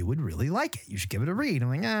 like, you would really like it. You should give it a read.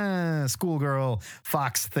 I'm like, schoolgirl,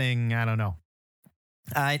 Fox thing. I don't know.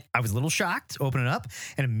 I was a little shocked, open it up,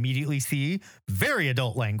 and immediately see very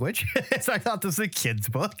adult language. So I thought this was a kid's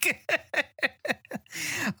book.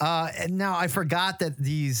 And now I forgot that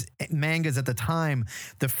these mangas at the time,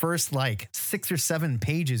 the first like 6 or 7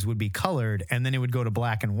 pages would be colored, and then it would go to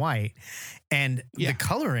black and white. And the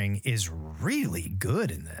coloring is really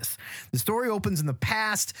good in this. The story opens in the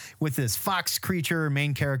past with this fox creature,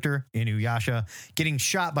 main character, Inuyasha, getting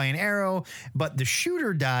shot by an arrow, but the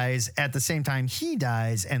shooter dies at the same time he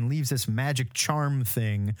dies and leaves this magic charm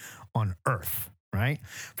thing on Earth. right?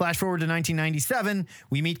 Flash forward to 1997,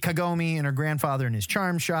 we meet Kagome and her grandfather in his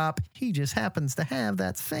charm shop. He just happens to have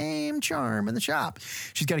that same charm in the shop.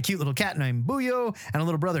 She's got a cute little cat named Buyo and a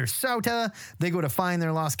little brother, Sauta. They go to find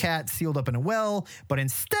their lost cat sealed up in a well, but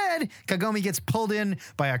instead, Kagome gets pulled in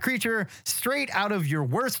by a creature straight out of your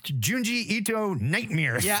worst Junji Ito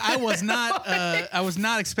nightmares. Yeah, I was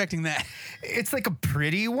not expecting that. It's like a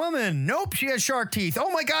pretty woman. Nope, she has shark teeth.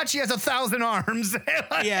 Oh my God, she has 1,000 arms.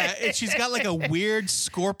 Yeah, she's got like a weird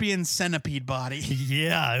scorpion centipede body.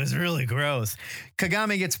 Yeah, it was really gross.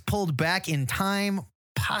 Kagame gets pulled back in time,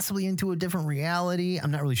 possibly into a different reality.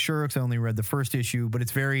 I'm not really sure because I only read the first issue, but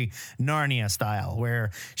it's very Narnia style,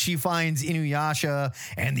 where she finds Inuyasha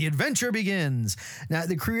and the adventure begins. Now,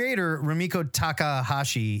 the creator, Rumiko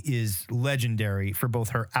Takahashi, is legendary for both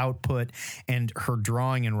her output and her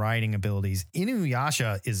drawing and writing abilities.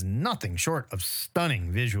 Inuyasha is nothing short of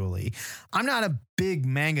stunning visually. I'm not a big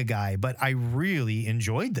manga guy, but I really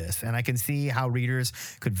enjoyed this, and I can see how readers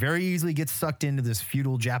could very easily get sucked into this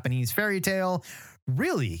feudal Japanese fairy tale.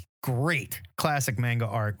 Really great classic manga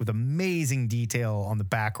art with amazing detail on the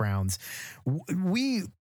backgrounds. We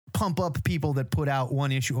pump up people that put out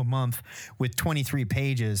one issue a month with 23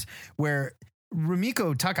 pages, where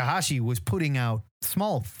Rumiko Takahashi was putting out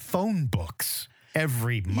small phone books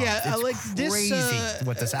every month. Yeah, it's like crazy this,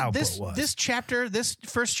 what this output was. This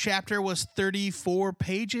first chapter was 34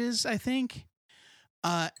 pages, I think.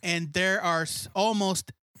 And there are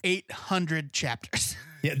almost 800 chapters.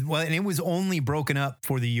 Yeah, well, and it was only broken up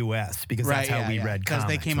for the U.S. because that's how we read comics. Because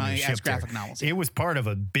they came out when as shipped there. graphic novels. It was part of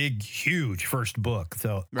a big, huge first book.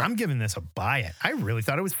 So I'm giving this a buy it. I really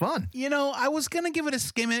thought it was fun. You know, I was going to give it a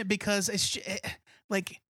skim it because it's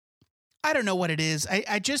like, I don't know what it is.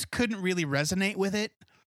 I just couldn't really resonate with it.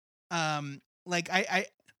 I'm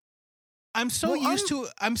so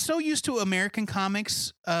used to American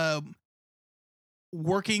comics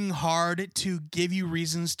working hard to give you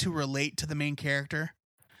reasons to relate to the main character.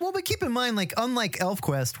 Well, but keep in mind, like, unlike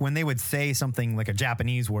ElfQuest, when they would say something like a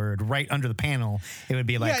Japanese word right under the panel, it would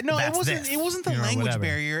be like, yeah, no, that's it wasn't. this, It wasn't the language whatever.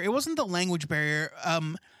 barrier. It wasn't the language barrier.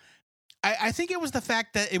 I think it was the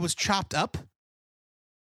fact that it was chopped up.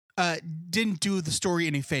 Didn't do the story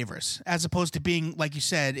any favors, as opposed to being, like you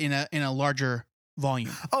said, in a larger volume.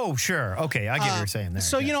 Oh, sure. Okay, I get what you're saying there.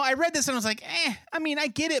 So, yeah. you know, I read this and I was like, I mean, I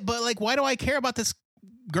get it, but like, why do I care about this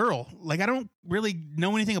girl? Like, I don't really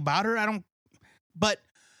know anything about her. But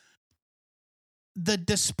the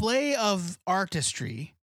display of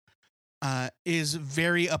artistry is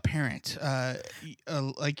very apparent.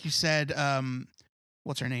 Like you said,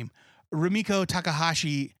 what's her name? Rumiko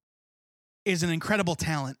Takahashi is an incredible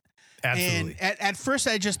talent. Absolutely. And at first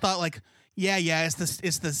I just thought like, yeah, it's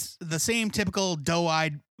the same typical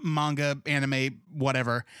doe-eyed manga, anime,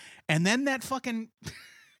 whatever. And then that fucking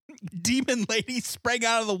demon lady sprang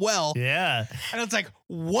out of the well. Yeah. And it's like,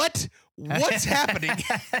 what's happening?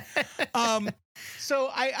 So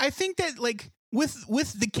I think that like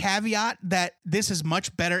with the caveat that this is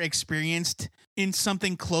much better experienced in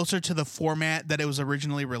something closer to the format that it was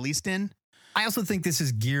originally released in. I also think this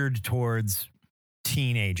is geared towards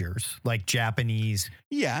teenagers, like Japanese,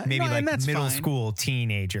 maybe like middle school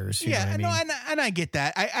teenagers. You know what I mean? And I get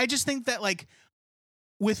that. I just think that like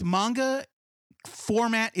with manga,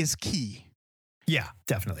 format is key. Yeah,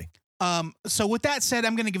 definitely. So with that said,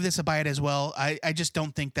 I'm going to give this a buy it as well. I just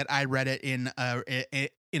don't think that I read it in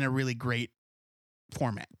a really great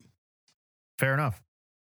format. Fair enough.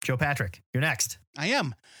 Joe Patrick, you're next. I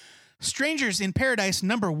am. Strangers in Paradise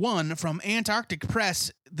 #1 from Antarctic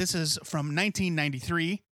Press. This is from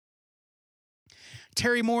 1993.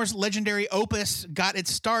 Terry Moore's legendary opus got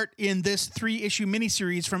its start in this 3-issue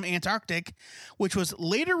miniseries from Antarctic, which was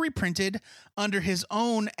later reprinted under his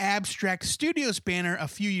own Abstract Studios banner a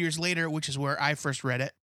few years later, which is where I first read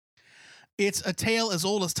it. It's a tale as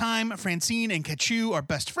old as time. Francine and Kachu are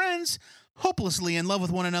best friends, hopelessly in love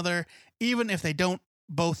with one another, even if they don't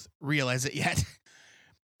both realize it yet.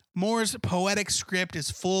 Moore's poetic script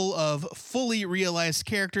is full of fully realized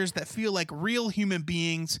characters that feel like real human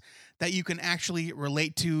beings that you can actually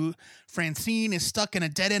relate to. Francine is stuck in a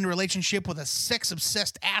dead-end relationship with a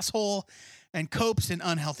sex-obsessed asshole and copes in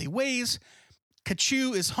unhealthy ways.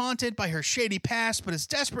 Kachu is haunted by her shady past but is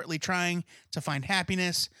desperately trying to find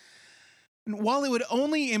happiness. And while it would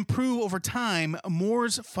only improve over time,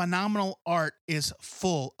 Moore's phenomenal art is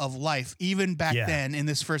full of life, even back then in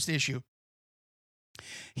this first issue.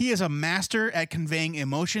 He is a master at conveying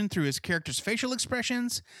emotion through his character's facial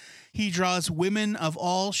expressions. He draws women of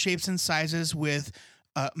all shapes and sizes with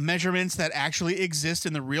measurements that actually exist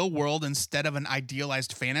in the real world instead of an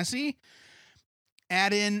idealized fantasy.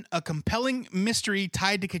 Add in a compelling mystery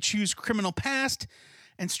tied to Kachu's criminal past,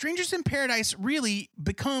 and Strangers in Paradise really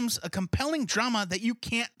becomes a compelling drama that you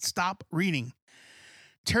can't stop reading.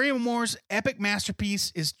 Terry Moore's epic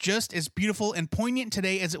masterpiece is just as beautiful and poignant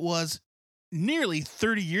today as it was nearly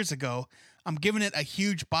 30 years ago. I'm giving it a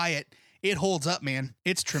huge buy it. It holds up, man.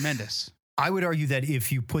 It's tremendous. I would argue that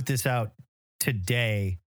if you put this out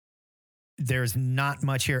today, there's not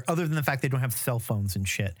much here other than the fact they don't have cell phones and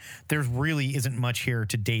shit. There really isn't much here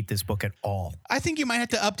to date this book at all. I think you might have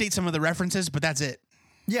to update some of the references, but that's it.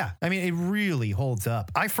 Yeah, I mean, it really holds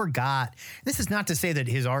up. I forgot. This is not to say that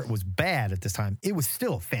his art was bad at this time. It was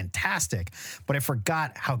still fantastic, but I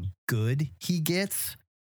forgot how good he gets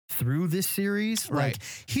through this series. Right. Like,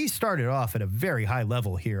 he started off at a very high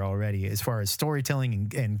level here already as far as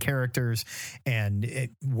storytelling and characters and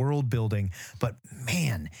world building. But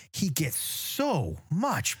man, he gets so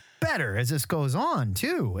much better as this goes on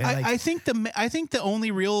too. And I think the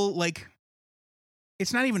only real, like,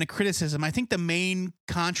 it's not even a criticism. I think the main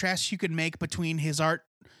contrast you could make between his art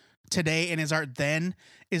today and his art then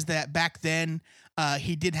is that back then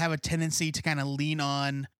he did have a tendency to kind of lean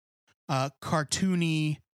on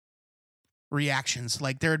cartoony reactions.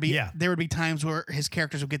 Like there would be times where his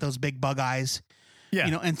characters would get those big bug eyes,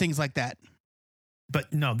 and things like that.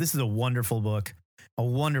 But no, this is a wonderful book, a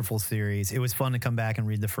wonderful series. It was fun to come back and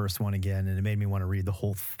read the first one again, and it made me want to read the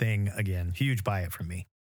whole thing again. Huge buy it from me.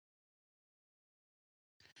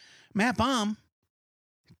 Matt Baum,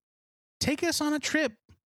 take us on a trip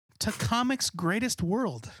to comics' greatest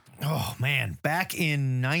world. Oh, man. Back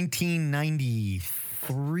in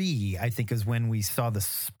 1993, I think, is when we saw the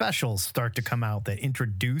specials start to come out that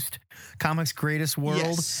introduced comics' greatest world.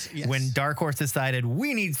 Yes. When Dark Horse decided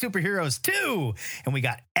we need superheroes too. And we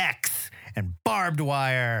got X and Barbed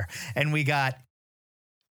Wire, and we got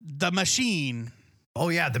The Machine. Oh,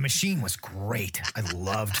 yeah, The Machine was great. I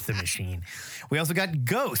loved The Machine. We also got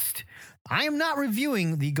Ghost. I am not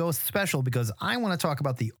reviewing the Ghost special because I want to talk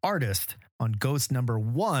about the artist on Ghost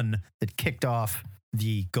 #1 that kicked off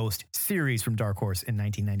the Ghost series from Dark Horse in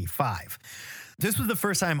 1995. This was the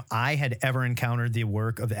first time I had ever encountered the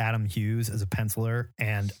work of Adam Hughes as a penciler,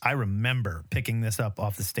 and I remember picking this up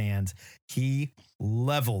off the stands. He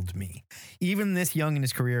leveled me. Even this young in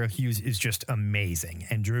his career, Hughes is just amazing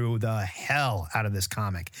and drew the hell out of this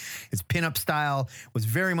comic. His pinup style was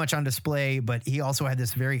very much on display, but he also had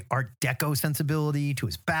this very Art Deco sensibility to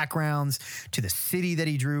his backgrounds, to the city that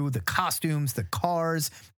he drew, the costumes, the cars.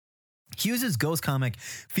 Hughes' Ghost comic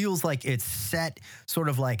feels like it's set sort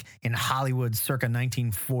of like in Hollywood circa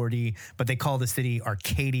 1940, but they call the city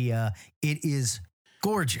Arcadia. It is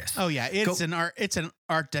gorgeous. Oh yeah, it's an Art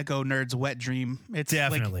Deco nerd's wet dream. It's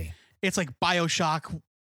definitely. It's like BioShock.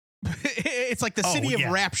 It's like the city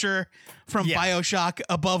of Rapture from BioShock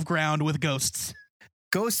above ground with ghosts.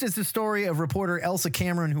 Ghost is the story of reporter Elsa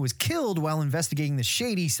Cameron, who was killed while investigating the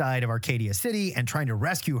shady side of Arcadia City and trying to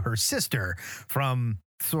rescue her sister from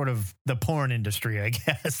sort of the porn industry, I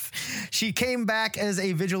guess. She came back as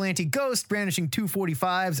a vigilante ghost, brandishing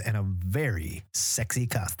 245s and a very sexy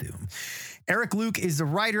costume. Eric Luke is the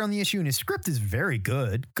writer on the issue, and his script is very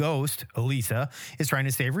good. Ghost, Elisa, is trying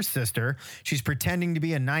to save her sister. She's pretending to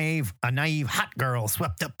be a naive hot girl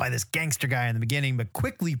swept up by this gangster guy in the beginning, but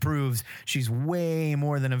quickly proves she's way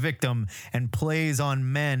more than a victim and plays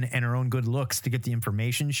on men and her own good looks to get the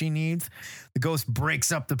information she needs. The ghost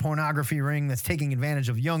breaks up the pornography ring that's taking advantage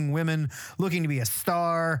of young women looking to be a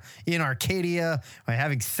star in Arcadia by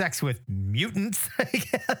having sex with mutants, I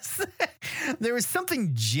guess. There was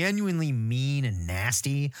something genuinely mean and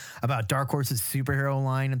nasty about Dark Horse's superhero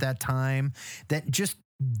line at that time that just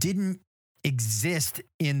didn't exist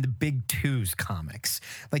in the Big Two's comics.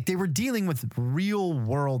 Like, they were dealing with real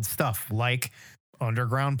world stuff like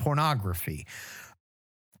underground pornography.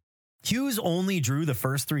 Hughes only drew the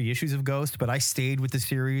first 3 issues of Ghost, but I stayed with the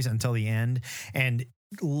series until the end and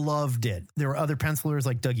loved it. There were other pencilers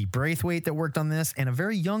like Dougie Braithwaite that worked on this, and a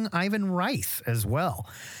very young Ivan Rice as well.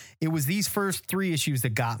 It was these first 3 issues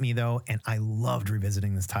that got me, though, and I loved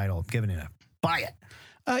revisiting this title. I'm giving it a buy it.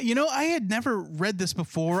 I had never read this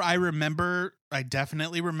before. I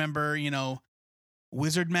definitely remember,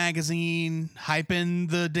 Wizard Magazine hyping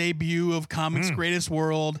the debut of Comics Greatest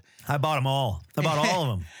World. I bought them all. I bought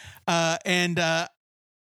all of them.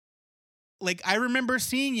 I remember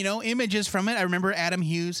seeing, images from it. I remember Adam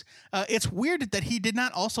Hughes. It's weird that he did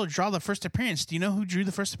not also draw the first appearance. Do you know who drew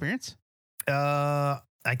the first appearance?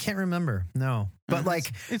 I can't remember. No, but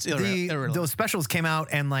it's those specials came out,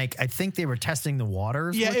 and I think they were testing the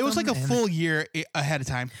waters. Yeah, it was like a full year ahead of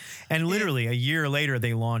time, and literally a year later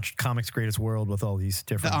they launched Comics Greatest World with all these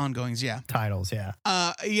different ongoings. Yeah, titles. Yeah.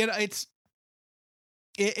 It's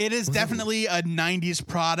It is definitely a 90s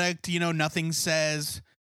product. You know, nothing says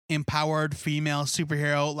empowered female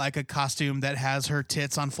superhero like a costume that has her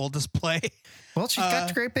tits on full display. Well, she's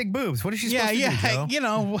got great big boobs. What is she supposed to do, Joe? You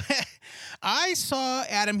know, I saw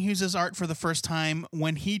Adam Hughes' art for the first time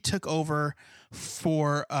when he took over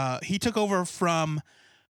from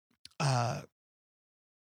why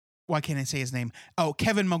can't I say his name? Oh,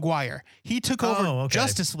 Kevin Maguire. He took over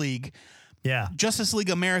Justice League. Yeah. Justice League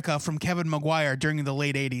America from Kevin Maguire during the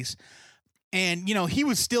late 80s. And, you know, he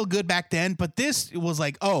was still good back then, but this was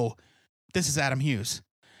like, oh, this is Adam Hughes.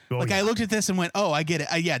 I looked at this and went, oh, I get it.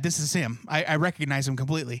 Yeah, this is him. I recognize him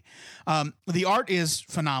completely. The art is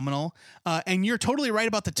phenomenal. And you're totally right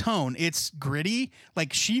about the tone. It's gritty.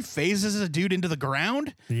 Like, she phases a dude into the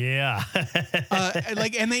ground. Yeah.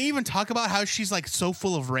 And they even talk about how she's like so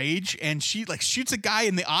full of rage and she like shoots a guy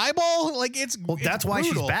in the eyeball. Like, it's that's why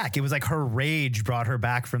she's back. It was like her rage brought her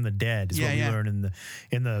back from the dead, is what we learned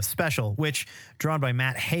in the special, which drawn by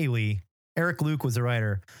Matt Haley. Eric Luke was the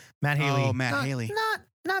writer. Matt Haley. Oh, Matt Haley.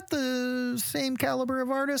 Not the same caliber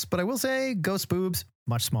of artist, but I will say Ghost Boobs,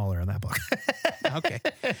 much smaller in that book. Okay.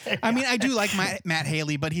 I mean, I do like Matt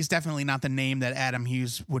Haley, but he's definitely not the name that Adam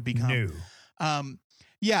Hughes would become. No.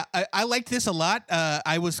 Yeah, I liked this a lot.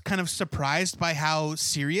 I was kind of surprised by how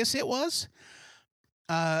serious it was.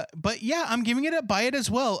 But yeah, I'm giving it a buy it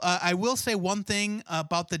as well. I will say one thing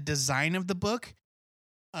about the design of the book.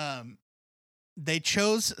 They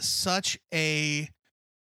chose such a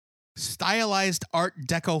stylized Art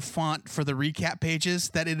Deco font for the recap pages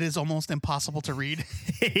that it is almost impossible to read.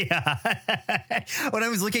 Yeah. When I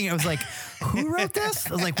was looking, I was like, who wrote this?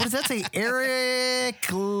 I was like, what does that say? Eric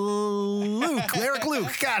Luke.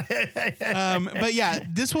 Got it. But yeah,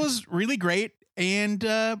 this was really great. And,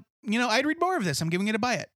 you know, I'd read more of this. I'm giving it a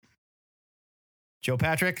buy it. Joe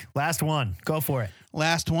Patrick, last one. Go for it.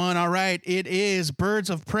 Last one. All right. It is Birds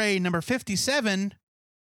of Prey number 57.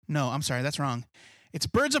 No, I'm sorry. That's wrong. It's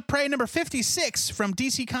Birds of Prey number 56 from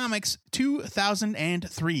DC Comics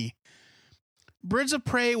 2003. Birds of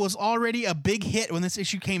Prey was already a big hit when this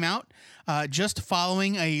issue came out, just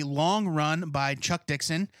following a long run by Chuck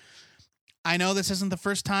Dixon. I know this isn't the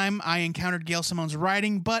first time I encountered Gail Simone's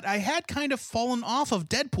writing, but I had kind of fallen off of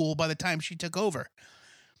Deadpool by the time she took over.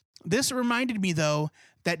 This reminded me, though,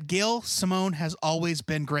 that Gail Simone has always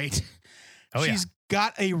been great. She's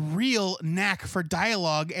got a real knack for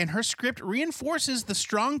dialogue, and her script reinforces the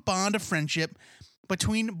strong bond of friendship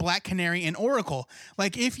between Black Canary and Oracle.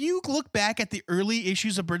 Like, if you look back at the early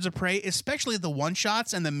issues of Birds of Prey, especially the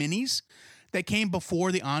one-shots and the minis that came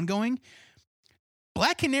before the ongoing,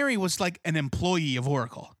 Black Canary was like an employee of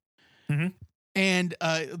Oracle. Mm-hmm. And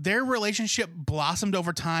their relationship blossomed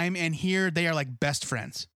over time, and here they are like best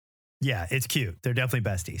friends. Yeah, it's cute. They're definitely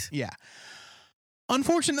besties. Yeah.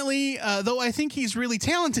 Unfortunately, though I think he's really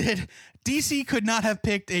talented, DC could not have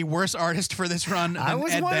picked a worse artist for this run than I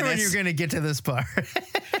was Ed wondering Benes. when you're going to get to this part.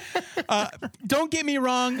 Don't get me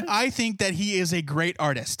wrong. I think that he is a great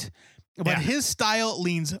artist. But his style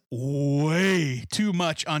leans way too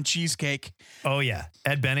much on cheesecake. Oh, yeah.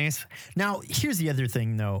 Ed Benes. Now, here's the other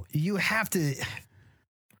thing, though. You have to...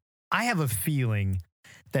 I have a feeling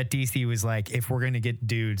that DC was like, if we're going to get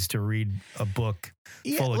dudes to read a book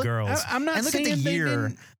full of girls. I'm not and look saying at the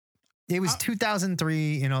year. It was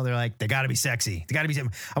 2003. You know, they're like, they got to be sexy. They got to be.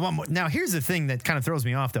 I want more. Now, here's the thing that kind of throws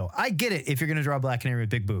me off, though. I get it if you're going to draw Black Canary with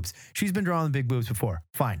big boobs. She's been drawing big boobs before.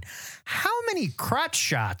 Fine. How many crotch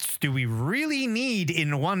shots do we really need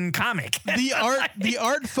in one comic? The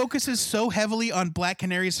art focuses so heavily on Black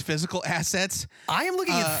Canary's physical assets. I am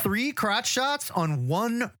looking at 3 crotch shots on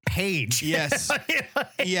one page. Yes.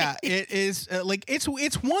 Yeah, it is like it's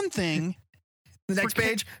one thing. The next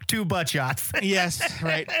page, 2 butt shots. Yes,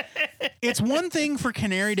 right. It's one thing for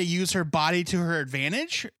Canary to use her body to her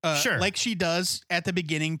advantage, sure, like she does at the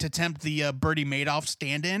beginning to tempt the Bertie Madoff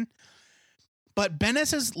stand-in. But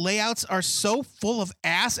Benes's layouts are so full of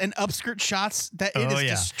ass and upskirt shots that it is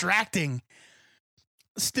distracting.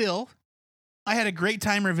 Still, I had a great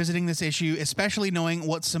time revisiting this issue, especially knowing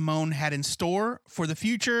what Simone had in store for the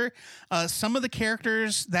future. Some of the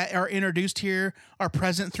characters that are introduced here are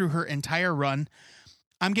present through her entire run.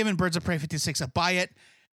 I'm giving Birds of Prey 56 a buy it.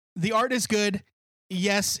 The art is good.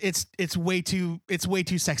 Yes, it's way too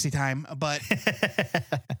sexy time, but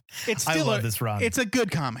it's still I love this run. It's a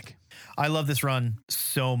good comic. I love this run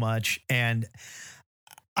so much, and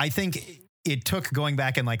I think it took going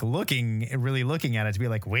back and like really looking at it to be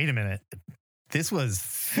like, wait a minute. This was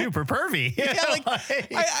super pervy.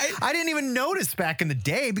 I didn't even notice back in the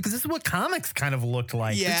day because this is what comics kind of looked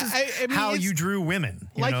like. Yeah, this is how you drew women.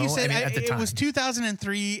 You said, at the time. it was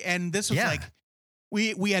 2003, and this was like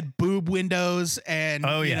We had boob windows and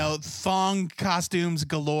you know, thong costumes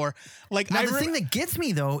galore. Like now, the thing that gets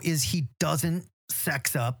me though is he doesn't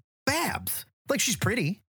sex up Babs. Like, she's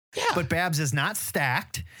pretty, but Babs is not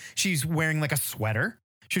stacked. She's wearing like a sweater.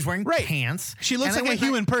 She's wearing pants. She looks like a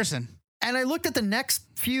human person. And I looked at the next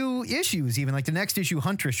few issues, even like the next issue,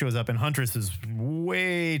 Huntress shows up, and Huntress is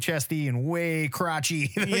way chesty and way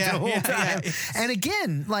crotchy the whole time. Yeah. And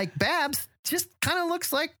again, like Babs just kind of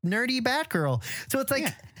looks like nerdy Batgirl. So it's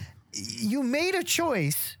like you made a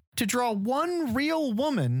choice to draw one real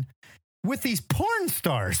woman with these porn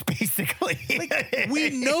stars, basically. Like,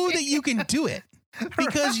 we know that you can do it.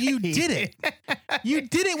 Because you did it. You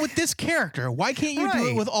did it with this character. Why can't you do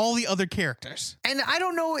it with all the other characters? And I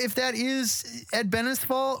don't know if that is Ed Bennett's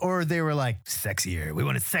fault or they were like, sexier. We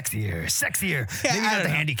wanted sexier. Yeah, Maybe not the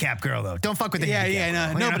handicap girl, though. Don't fuck with the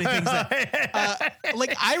handicap girl. Nobody thinks that.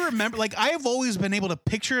 Like, I remember, like, I've always been able to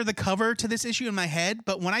picture the cover to this issue in my head,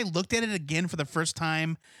 but when I looked at it again for the first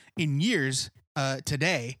time in years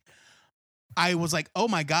today, I was like, oh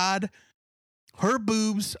my God. Her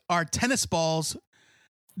boobs are tennis balls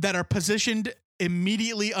that are positioned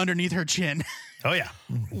immediately underneath her chin. Oh, yeah.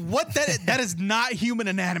 What that is not human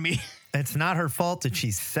anatomy. It's not her fault that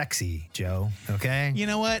she's sexy, Joe. Okay? You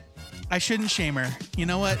know what? I shouldn't shame her. You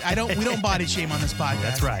know what? We don't body shame on this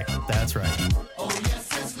podcast. That's right.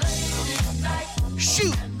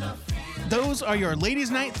 Shoot! Those are your Ladies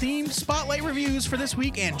Night themed spotlight reviews for this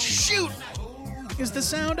week, and shoot is the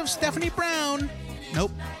sound of Stephanie Brown.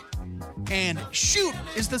 Nope. And shoot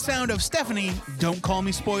is the sound of Stephanie, don't call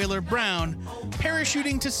me spoiler, Brown,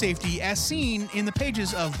 parachuting to safety as seen in the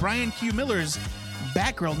pages of Brian Q. Miller's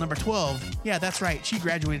Batgirl number 12. Yeah, that's right. She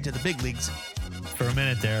graduated to the big leagues. For a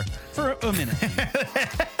minute there.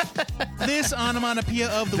 This onomatopoeia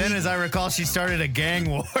of the week. Then, as I recall, she started a gang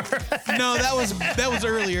war. No, that was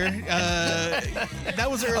earlier. That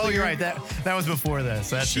was earlier. Oh, you're right. That was before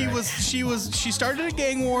this. She started a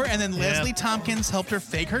gang war, and then Leslie Tompkins helped her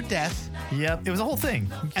fake her death. Yep, it was a whole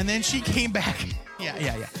thing. And then she came back.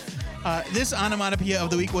 Yeah. This onomatopoeia of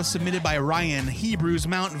the week was submitted by Ryan Hebrews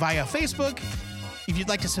Mount via Facebook. If you'd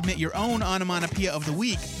like to submit your own onomatopoeia of the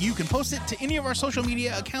week, you can post it to any of our social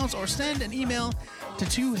media accounts or send an email to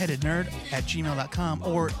twoheadednerd@gmail.com,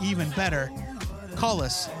 or even better, call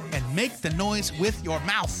us and make the noise with your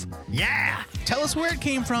mouth. Yeah! Tell us where it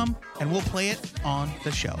came from, and we'll play it on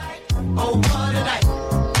the show. Oh, what a night!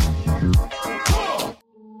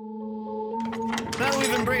 Now that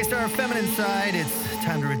we've embraced our feminine side, it's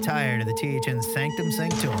time to retire to the THN Sanctum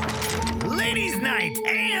Sanctorum. Ladies' Night!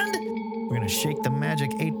 And we're going to shake the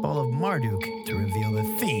magic 8-ball of Marduk to reveal the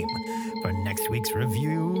theme for next week's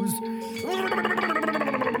reviews.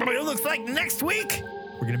 It looks like next week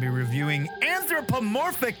we're going to be reviewing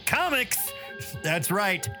anthropomorphic comics. That's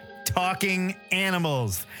right, talking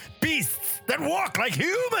animals. Beasts that walk like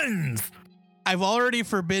humans. I've already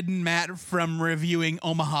forbidden Matt from reviewing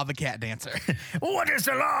Omaha the Cat Dancer. What is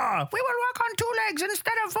the law? We will walk on 2 legs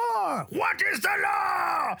instead of 4. What is the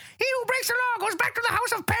law? He who breaks the law goes back to the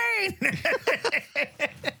house of pain.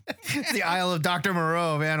 The Isle of Dr.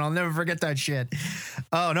 Moreau, man. I'll never forget that shit.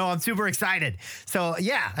 Oh, no, I'm super excited. So,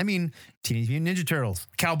 yeah, I mean, Teenage Mutant Ninja Turtles,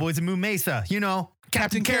 Cowboys of Moon Mesa, you know,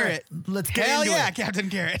 Captain Carrot. Let's get into it. Hell yeah, Captain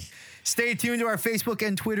Carrot. Stay tuned to our Facebook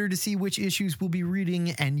and Twitter to see which issues we'll be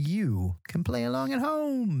reading, and you can play along at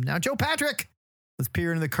home. Now, Joe Patrick, let's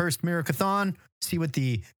peer into the Cursed Mirror-Cathon, see what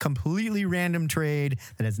the completely random trade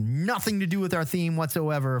that has nothing to do with our theme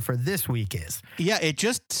whatsoever for this week is. Yeah, it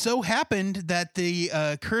just so happened that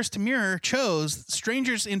the Cursed Mirror chose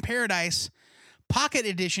Strangers in Paradise Pocket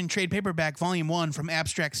Edition Trade Paperback Volume 1 from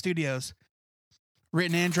Abstract Studios.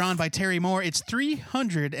 Written and drawn by Terry Moore. It's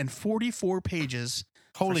 344 pages.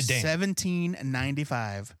 Holy damn.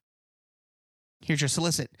 $17.95. Here's your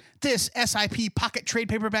solicit. This SIP pocket trade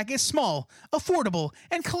paperback is small, affordable,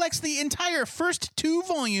 and collects the entire first 2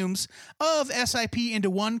 volumes of SIP into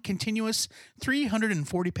one continuous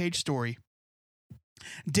 340-page story.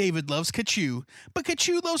 David loves Kachu, but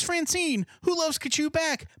Kachu loves Francine, who loves Kachu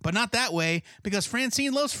back, but not that way, because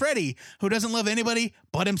Francine loves Freddy, who doesn't love anybody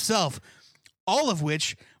but himself. All of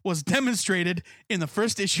which was demonstrated in the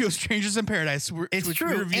first issue of Strangers in Paradise. It's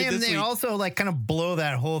true. And they also like kind of blow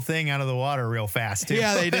that whole thing out of the water real fast, too.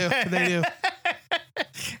 Yeah, they do. They do.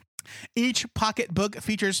 Each pocket book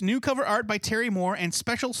features new cover art by Terry Moore and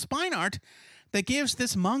special spine art that gives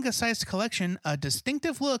this manga-sized collection a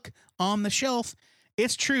distinctive look on the shelf.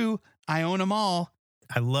 It's true. I own them all.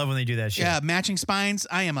 I love when they do that shit. Yeah, matching spines.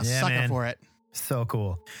 I am a sucker for it. So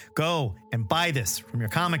cool. Go and buy this from your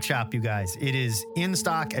comic shop, you guys. It is in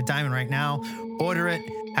stock at Diamond right now. Order it,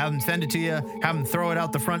 have them send it to you, have them throw it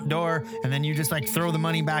out the front door, and then you just like throw the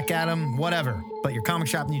money back at them, whatever. But your comic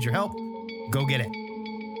shop needs your help. Go get it.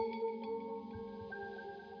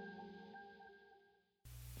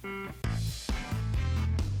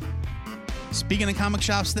 Speaking of comic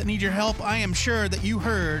shops that need your help, I am sure that you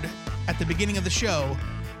heard at the beginning of the show,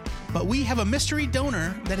 but we have a mystery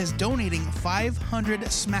donor that is donating 500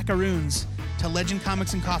 smackaroons to Legend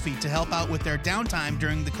Comics and Coffee to help out with their downtime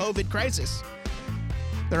during the COVID crisis.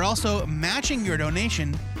 They're also matching your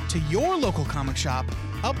donation to your local comic shop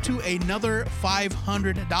up to another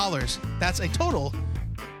 $500. That's a total,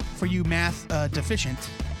 for you math deficient,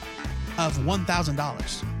 of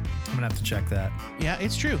 $1,000. I'm going to have to check that. Yeah,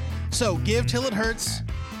 it's true. So give till it hurts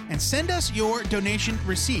and send us your donation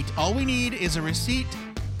receipt. All we need is a receipt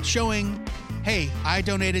showing, hey, I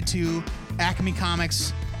donated to Acme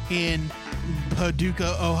Comics in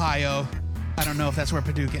Paducah, Ohio. I don't know if that's where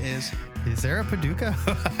Paducah is. Is there a Paducah?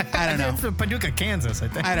 I don't know. It's a Paducah, Kansas, I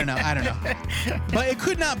think. I don't know. But it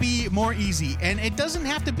could not be more easy. And it doesn't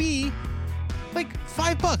have to be like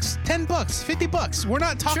 $5, $10, $50. We're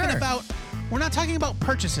not talking about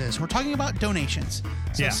purchases. We're talking about donations.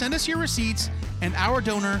 So send us your receipts and our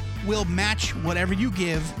donor will match whatever you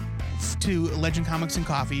give to Legend Comics and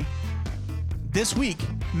Coffee. This week,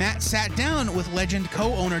 Matt sat down with Legend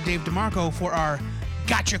co-owner Dave DeMarco for our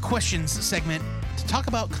Gotcha Questions segment to talk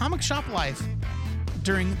about comic shop life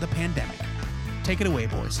during the pandemic. Take it away,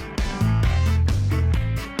 boys.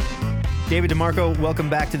 David DeMarco, welcome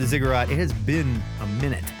back to the Ziggurat. It has been a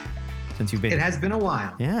minute since you've been. It has been a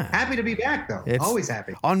while. Yeah. Happy to be back, though. Always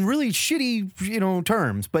happy. On really shitty,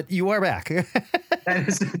 terms, but you are back.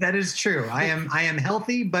 That is true. I am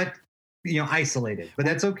healthy, but isolated. But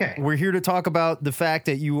that's okay. We're here to talk about the fact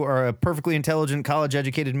that you are a perfectly intelligent,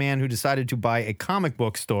 college-educated man who decided to buy a comic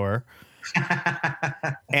book store.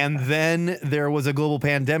 And then there was a global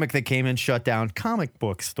pandemic that came and shut down comic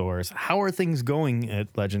book stores. How are things going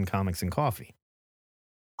at Legend Comics and Coffee?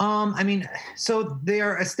 So they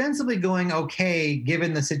are ostensibly going okay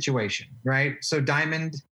given the situation, right? So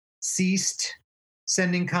Diamond ceased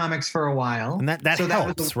sending comics for a while. And that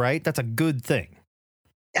helps, right? That's a good thing.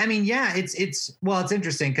 It's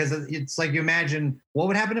interesting because it's like you imagine what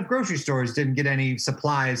would happen if grocery stores didn't get any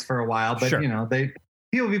supplies for a while, but sure.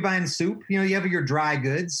 People be buying soup. You have your dry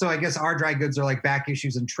goods. So I guess our dry goods are like back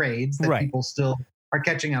issues and trades that people still are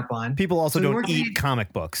catching up on. People also don't eat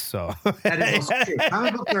comic books, so that is also true.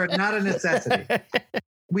 Comic books are not a necessity.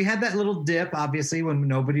 We had that little dip, obviously, when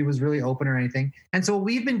nobody was really open or anything. And so what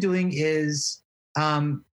we've been doing is,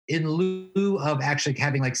 in lieu of actually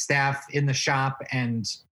having like staff in the shop and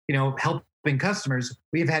helping customers,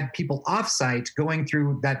 we've had people offsite going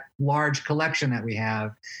through that large collection that we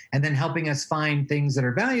have, and then helping us find things that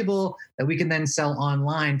are valuable that we can then sell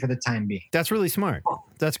online for the time being. That's really smart.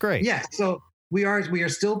 That's great. Yeah. So we are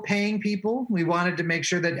still paying people. We wanted to make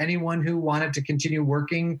sure that anyone who wanted to continue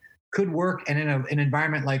working could work, and in an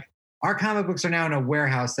environment like our comic books are now in a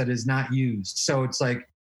warehouse that is not used. So it's like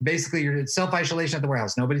basically you're self-isolation at the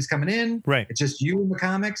warehouse. Nobody's coming in. Right. It's just you and the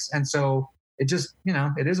comics. And so it just,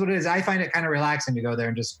 it is what it is. I find it kind of relaxing to go there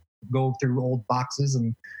and just go through old boxes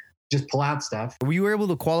and just pull out stuff. Were you able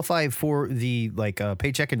to qualify for the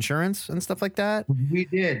paycheck insurance and stuff like that? We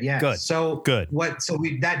did, yeah. Good. So good.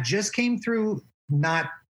 That just came through. I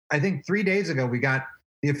think 3 days ago we got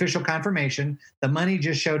the official confirmation. The money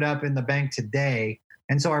just showed up in the bank today,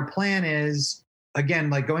 and so our plan is, again,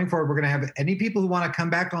 like going forward, we're going to have any people who want to come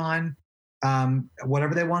back on,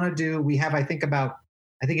 whatever they want to do. We have, I think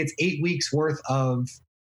it's 8 weeks worth of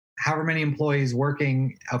however many employees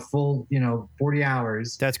working a full, 40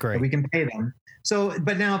 hours. That's great. That we can pay them. So,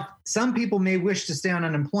 but now some people may wish to stay on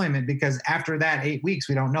unemployment because after that 8 weeks,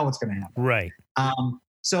 we don't know what's going to happen. Right.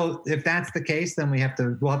 So if that's the case, then we'll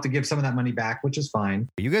have to give some of that money back, which is fine.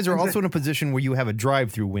 You guys are also in a position where you have a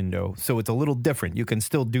drive-through window, so it's a little different. You can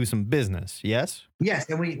still do some business, yes? Yes,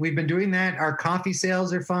 and we've been doing that. Our coffee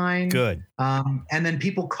sales are fine. Good. And then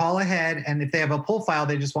people call ahead, and if they have a pull file,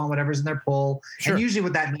 they just want whatever's in their pull. Sure. And usually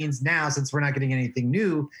what that means now, since we're not getting anything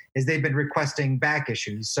new, is they've been requesting back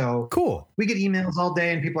issues. So cool. We get emails all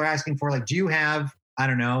day, and people are asking for, like, do you have, I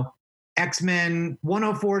don't know, X-Men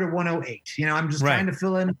 104 to 108. I'm just trying to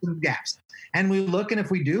fill in some gaps. And we look, and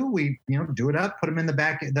if we do, we do it up, put them in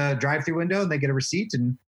the drive-through window, and they get a receipt,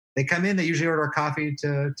 and they come in. They usually order a coffee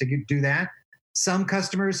to do that. Some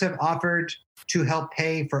customers have offered to help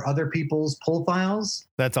pay for other people's pull files.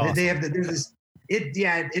 That's awesome.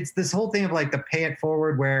 It's this whole thing of like the pay it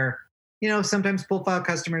forward where, sometimes pull file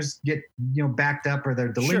customers get, backed up or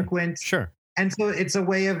they're delinquent. Sure. And so it's a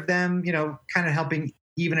way of them, kind of helping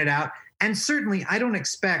even it out. And certainly I don't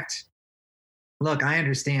expect, look, I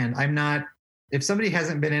understand. If somebody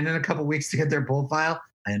hasn't been in a couple weeks to get their pull file,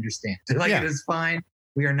 I understand. It is fine.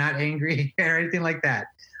 We are not angry or anything like that.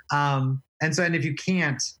 And if you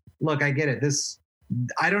can't, look, I get it.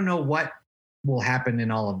 I don't know what will happen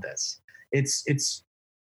in all of this.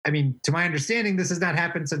 To my understanding, this has not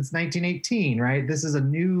happened since 1918, right? This is a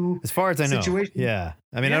new as far as I know. situation. Yeah.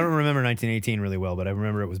 I don't remember 1918 really well, but I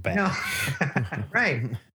remember it was bad. No. Right.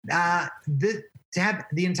 To have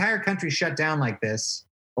the entire country shut down like this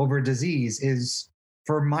over a disease is,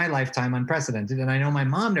 for my lifetime, unprecedented. And I know my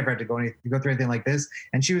mom never had to go through anything like this,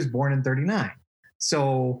 and she was born in 39.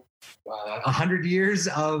 So 100 years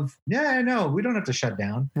of, no, we don't have to shut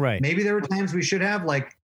down. Right. Maybe there were times we should have,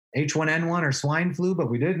 like H1N1 or swine flu, but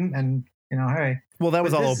we didn't. And, hey. Well, that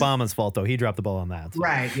was all Obama's fault, though. He dropped the ball on that. So.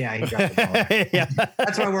 Right. Yeah, he dropped the ball. Yeah.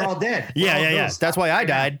 That's why we're all dead. Yeah. That's why I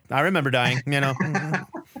died. I remember dying,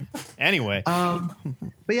 Anyway.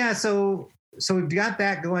 But yeah, so we've got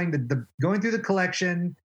that going, going through the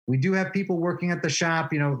collection. We do have people working at the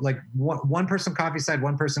shop, like one person coffee side,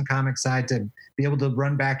 one person comic side, to be able to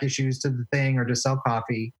run back issues to the thing or to sell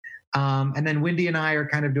coffee. And then Wendy and I are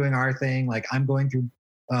kind of doing our thing. Like, I'm going through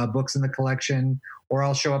books in the collection, or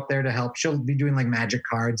I'll show up there to help. She'll be doing like magic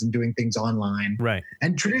cards and doing things online. Right.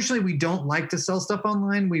 And traditionally we don't like to sell stuff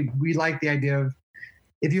online. We like the idea of,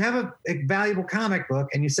 if you have a valuable comic book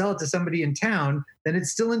and you sell it to somebody in town, then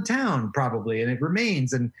it's still in town probably, and it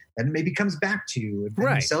remains, and maybe comes back to you, and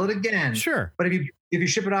right. You sell it again. Sure. But if you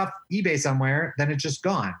ship it off eBay somewhere, then it's just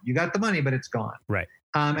gone. You got the money, but it's gone. Right.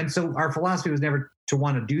 And so our philosophy was never to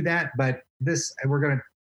want to do that, but we're going to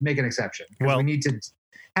make an exception. Well, we need to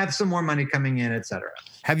have some more money coming in, et cetera.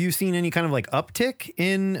 Have you seen any kind of like uptick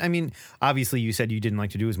in, obviously you said you didn't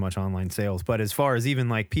like to do as much online sales, but as far as even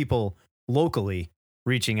like people locally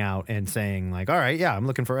reaching out and saying like, all right, yeah, I'm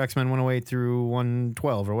looking for X-Men 108 through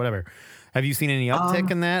 112 or whatever. Have you seen any uptick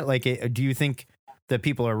in that? Like, do you think that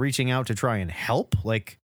people are reaching out to try and help,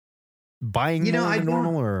 like buying more than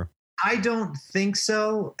normal, or? I don't think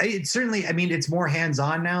so. It's certainly, it's more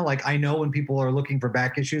hands-on now. Like, I know when people are looking for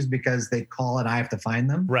back issues because they call and I have to find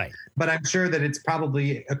them. Right. But I'm sure that it's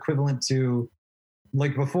probably equivalent to,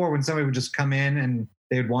 like, before, when somebody would just come in and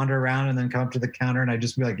they would wander around and then come up to the counter and I'd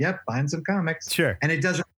just be like, yep, find some comics. Sure. And it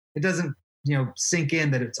doesn't, sink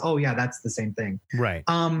in that it's, oh yeah, that's the same thing. Right.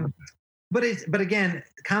 But again,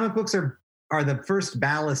 comic books are the first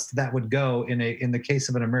ballast that would go in the case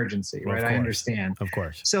of an emergency, well, right? I understand. Of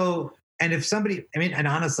course. So, and if somebody, and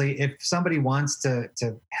honestly, if somebody wants to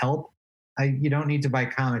help, you don't need to buy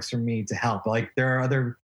comics from me to help. Like, there are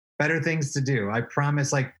other better things to do. I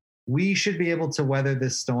promise, like, we should be able to weather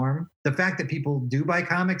this storm. The fact that people do buy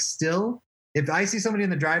comics still, if I see somebody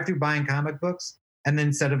in the drive-thru buying comic books, and then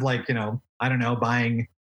instead of like, I don't know, buying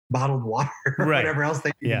bottled water or right. whatever else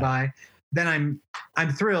they can buy, then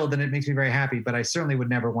I'm thrilled and it makes me very happy. But I certainly would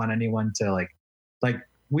never want anyone to like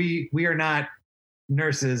we are not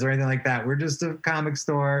nurses or anything like that. We're just a comic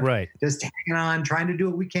store, right? Just hanging on, trying to do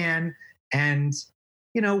what we can. And,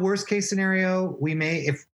 worst case scenario, we may,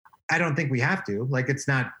 if I don't think we have to, like, it's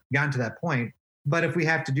not gotten to that point, but if we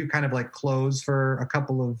have to do kind of like close for a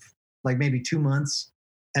couple of, like, maybe 2 months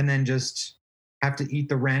and then just have to eat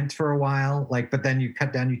the rent for a while, like, but then you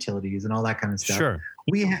cut down utilities and all that kind of stuff. Sure.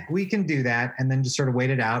 We can do that and then just sort of wait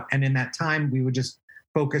it out. And in that time, we would just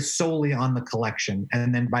focus solely on the collection.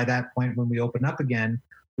 And then by that point, when we open up again,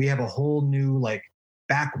 we have a whole new, like,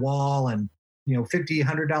 back wall and, $50,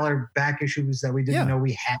 $100 back issues that we didn't know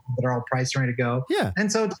we had that are all priced and ready to go. Yeah. And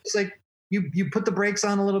so it's like you put the brakes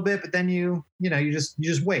on a little bit, but then you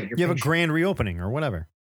just wait. You have a grand reopening or whatever.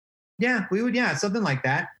 Yeah, we would. Yeah, something like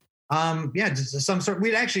that. Just some sort.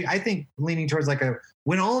 We'd actually, I think, leaning towards like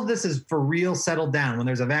when all of this is for real settled down, when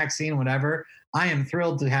there's a vaccine, whatever. I am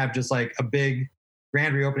thrilled to have just like a big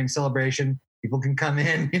grand reopening celebration. People can come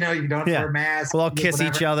in, you don't have to wear a mask. We'll all kiss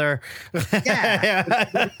each other. Yeah.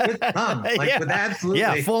 With absolutely.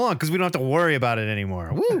 Yeah, full on, because we don't have to worry about it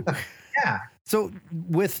anymore. Woo. Yeah. So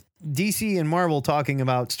with DC and Marvel talking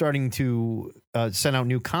about starting to send out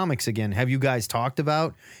new comics again, have you guys talked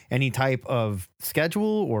about any type of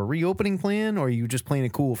schedule or reopening plan, or are you just playing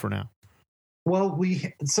it cool for now? Well,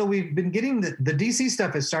 we've been getting the DC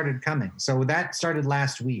stuff has started coming. So that started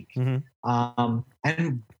last week. Mm-hmm.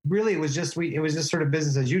 And really it was just sort of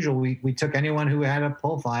business as usual. We took anyone who had a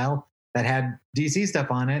pull file that had DC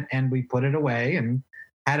stuff on it and we put it away and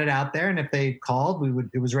had it out there. And if they called,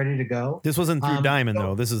 it was ready to go. This wasn't through Diamond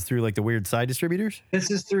though. This is through like the weird side distributors.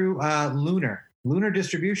 This is through Lunar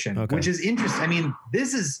Distribution, which is interesting. I mean,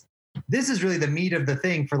 this is this is really the meat of the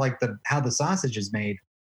thing for like how the sausage is made.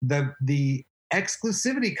 The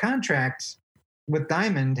exclusivity contract with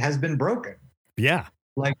Diamond has been broken. Yeah.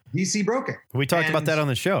 Like DC broke it. We talked about that on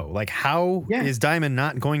the show. Like, how is Diamond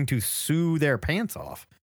not going to sue their pants off?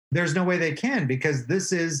 There's no way they can, because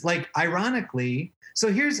this is like, ironically.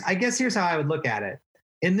 So here's how I would look at it.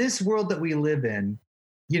 In this world that we live in,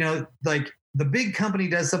 you know, like the big company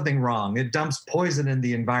does something wrong. It dumps poison in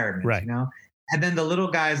the environment, right? You know, and then the little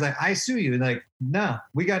guy is like, I sue you. Like, no,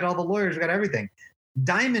 we got all the lawyers, we got everything.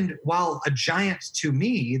 Diamond, while a giant to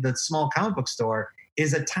me, the small comic book store,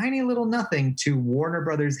 is a tiny little nothing to Warner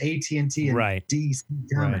Brothers, AT&T, and DC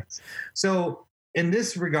Comics. Right. So in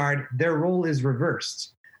this regard, their role is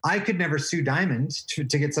reversed. I could never sue Diamond to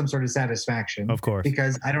get some sort of satisfaction, of course,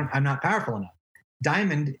 because I'm not powerful enough.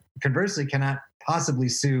 Diamond, conversely, cannot possibly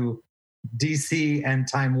sue DC and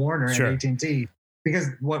Time Warner and AT&T, because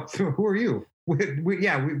who are you?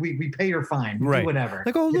 We pay your fine. We do whatever.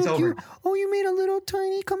 Like, you made a little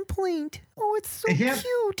tiny complaint. Oh, it's so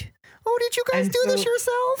cute. Oh, did you guys do this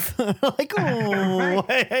yourself? Like, oh.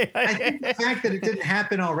 Right. I think the fact that it didn't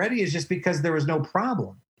happen already is just because there was no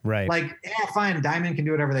problem. Right. Like, fine, Diamond can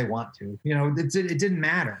do whatever they want to. You know, it didn't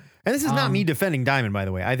matter. And this is not me defending Diamond, by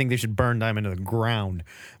the way. I think they should burn Diamond to the ground.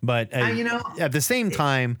 But at the same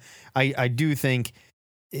time, I do think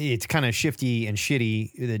it's kind of shifty and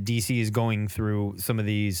shitty that DC is going through some of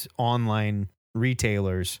these online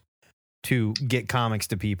retailers to get comics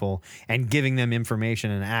to people and giving them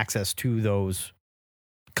information and access to those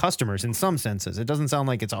customers in some senses. It doesn't sound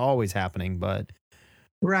like it's always happening, but.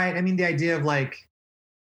 Right. I mean, the idea of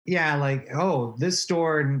this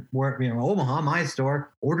store in Omaha, my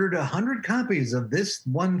store, ordered 100 copies of this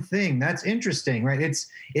one thing. That's interesting, right?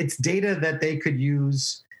 It's data that they could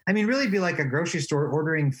use. I mean, really be like a grocery store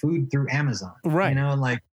ordering food through Amazon. Right. You know,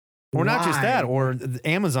 like. Or not just that, or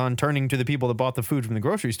Amazon turning to the people that bought the food from the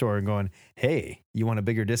grocery store and going, hey, you want a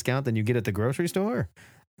bigger discount than you get at the grocery store?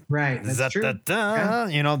 Right. That's true. Yeah.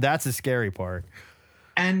 You know, that's the scary part.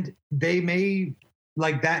 And that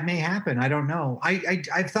may happen. I don't know.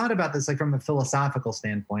 I've thought about this like from a philosophical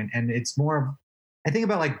standpoint, and it's more, I think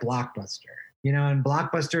about like Blockbuster, you know, and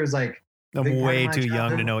Blockbuster is like, I'm way too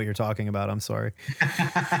young to know what you're talking about. I'm sorry.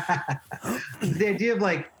 The idea of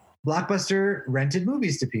like, Blockbuster rented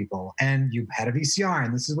movies to people, and you had a VCR,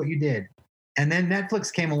 and this is what you did. And then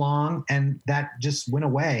Netflix came along, and that just went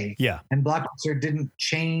away. Yeah. And Blockbuster didn't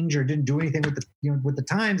change or didn't do anything with the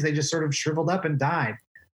times. They just sort of shriveled up and died.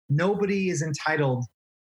 Nobody is entitled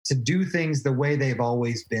to do things the way they've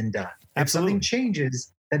always been done. Absolutely. If something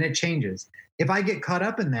changes, then it changes. If I get caught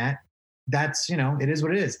up in that, that's, it is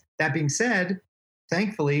what it is. That being said,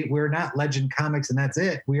 thankfully, we're not Legend Comics and that's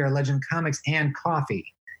it. We are Legend Comics and coffee.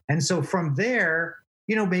 And so from there,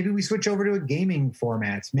 maybe we switch over to a gaming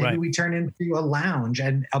format. Maybe we turn into a lounge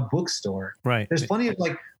and a bookstore. Right. There's plenty of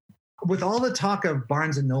with all the talk of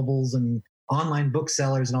Barnes and Nobles and online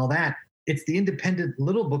booksellers and all that, it's the independent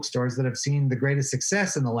little bookstores that have seen the greatest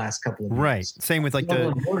success in the last couple of years. Right. Same with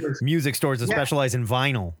the music stores that specialize in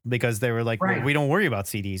vinyl, because they were like, well, we don't worry about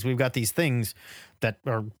CDs. We've got these things that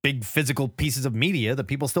are big physical pieces of media that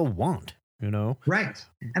people still want. Right.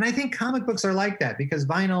 And I think comic books are like that, because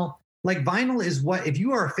vinyl is what, if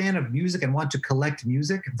you are a fan of music and want to collect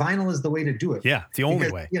music, vinyl is the way to do it. Yeah. It's the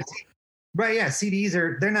only way. Right. Yeah. CDs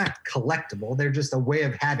they're not collectible. They're just a way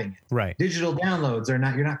of having it. Right. Digital downloads you're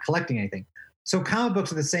not collecting anything. So comic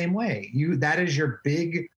books are the same way. That is your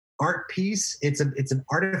big art piece. It's an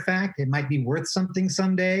artifact. It might be worth something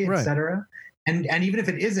someday, etc. And even if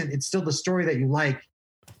it isn't, it's still the story that you like.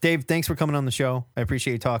 Dave, thanks for coming on the show. I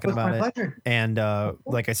appreciate you talking about it. Pleasure. And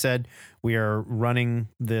like I said, we are running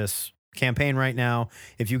this campaign right now.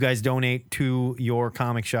 If you guys donate to your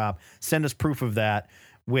comic shop, send us proof of that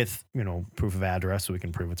with, proof of address so we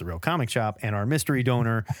can prove it's a real comic shop. And our mystery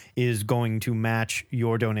donor is going to match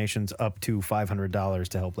your donations up to $500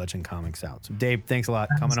 to help Legend Comics out. So Dave, thanks a lot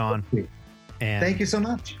for coming on. And thank you so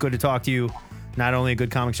much. Good to talk to you. Not only a good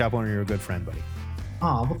comic shop owner, you're a good friend, buddy.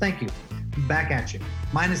 Oh, well, thank you. Back at you.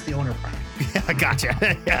 Minus the owner part. Yeah, I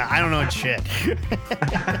gotcha. Yeah, I don't know shit.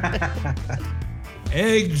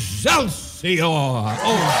 Excelsior!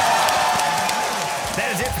 Oh.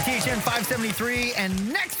 That is it for THN 573.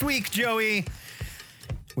 And next week, Joey,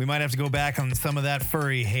 we might have to go back on some of that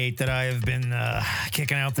furry hate that I have been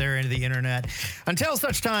kicking out there into the internet. Until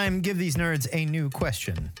such time, give these nerds a new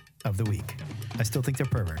question of the week. I still think they're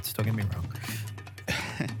perverts. Don't get me wrong.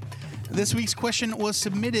 This week's question was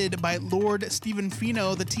submitted by Lord Stephen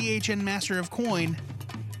Fino, the THN Master of Coin.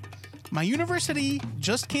 My university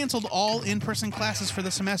just canceled all in-person classes for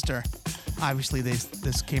the semester. Obviously,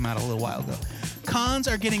 this came out a little while ago. Cons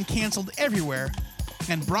are getting canceled everywhere,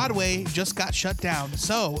 and Broadway just got shut down.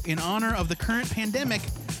 So, in honor of the current pandemic,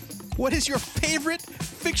 what is your favorite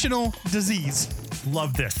fictional disease?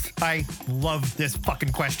 Love this. I love this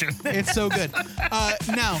fucking question. It's so good.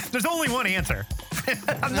 Now, There's only one answer.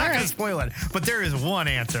 I'm not going to spoil it, but there is one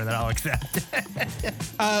answer that I'll accept.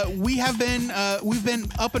 we've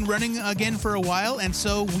been up and running again for a while, and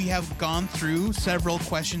so we have gone through several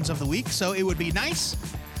questions of the week. So it would be nice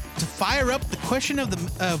to fire up the question of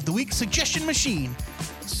the week suggestion machine.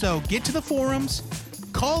 So get to the forums,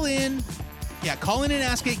 call in. Yeah, call in and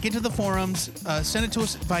ask it. Get to the forums. Send it to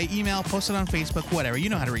us by email. Post it on Facebook. Whatever. You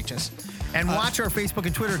know how to reach us. And watch our Facebook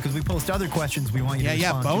and Twitter because we post other questions we want you to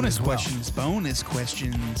respond to bonus as well. questions. Bonus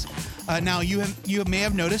questions. Now you may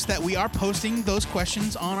have noticed that we are posting those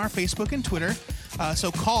questions on our Facebook and Twitter.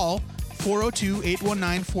 So call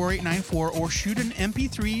 402-819-4894 or shoot an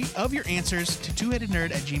MP3 of your answers to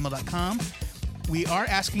twoheadednerd@gmail.com. We are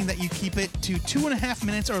asking that you keep it to 2.5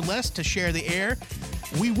 minutes or less to share the air.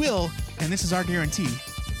 We will, and this is our guarantee,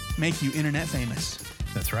 make you internet famous.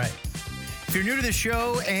 That's right. If you're new to the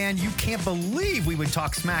show and you can't believe we would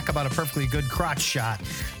talk smack about a perfectly good crotch shot,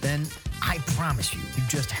 then I promise you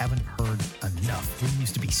just haven't heard enough. We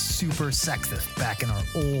used to be super sexist back in our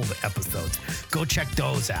old episodes. Go check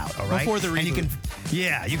those out, all right? Before the And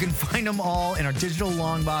reboot. you can find them all in our digital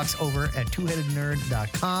long box over at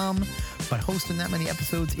twoheadednerd.com. But hosting that many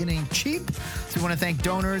episodes, it ain't cheap. So we want to thank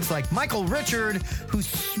donors like Michael Richard, who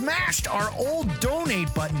smashed our old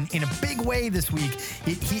donate button in a big way this week.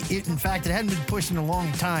 In fact, it hadn't been pushed in a long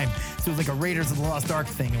time. So it was like a Raiders of the Lost Ark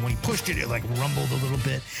thing. And when he pushed it, it like rumbled a little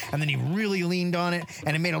bit. And then he really leaned on it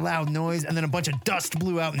and it made a loud noise. And then a bunch of dust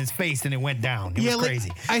blew out in his face and it went down. It was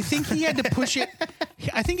crazy. I think he had to push it.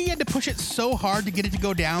 I think he had to push it so hard to get it to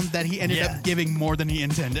go down that he ended up giving more than he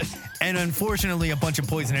intended. And unfortunately, a bunch of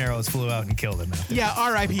poison arrows flew out and killed him. Yeah,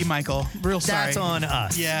 R.I.P. Michael. Real sorry. That's on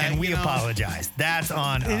us. Yeah, and we apologize. That's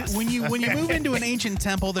on us. When you move into an ancient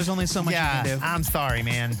temple, there's only so much you can do. I'm sorry,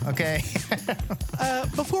 man. Okay.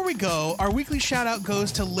 Before we go, our weekly shout out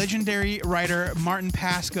goes to legendary writer Martin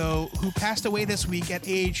Pasco, who passed away this week at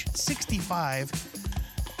age 65.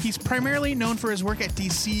 He's primarily known for his work at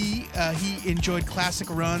DC. He enjoyed classic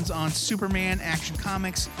runs on Superman, Action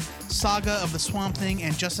Comics, Saga of the Swamp Thing,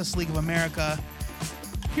 and Justice League of America.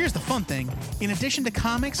 Here's the fun thing. In addition to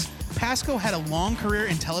comics, Pasco had a long career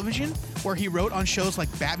in television where he wrote on shows like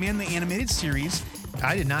Batman the Animated Series.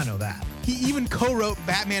 I did not know that. He even co-wrote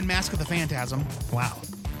Batman Mask of the Phantasm. Wow.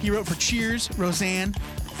 He wrote for Cheers, Roseanne,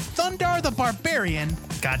 Thundar the Barbarian,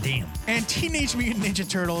 Goddamn. and Teenage Mutant Ninja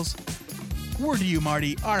Turtles. Word to you,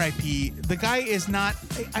 Marty. R.I.P. The guy is not...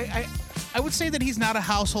 I would say that he's not a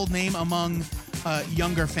household name among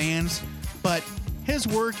younger fans, but his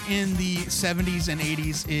work in the 70s and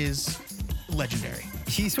 80s is legendary.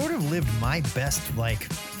 He sort of lived my best,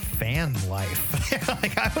 fan life.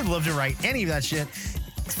 I would love to write any of that shit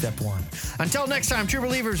except one. Until next time, true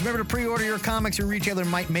believers, remember to pre-order your comics. Your retailer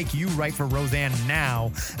might make you write for Roseanne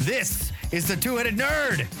now. This is the Two-Headed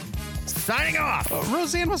Nerd. Signing off.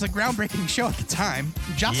 Roseanne was a groundbreaking show at the time.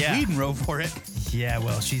 Joss Whedon wrote for it. Yeah,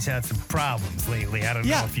 well, she's had some problems lately. I don't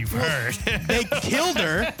know if you've heard. They killed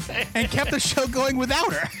her and kept the show going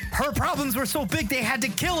without her. Her problems were so big they had to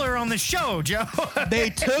kill her on the show, Joe. They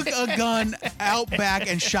took a gun out back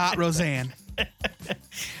and shot Roseanne.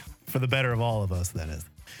 For the better of all of us, that is.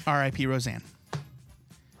 R.I.P. Roseanne.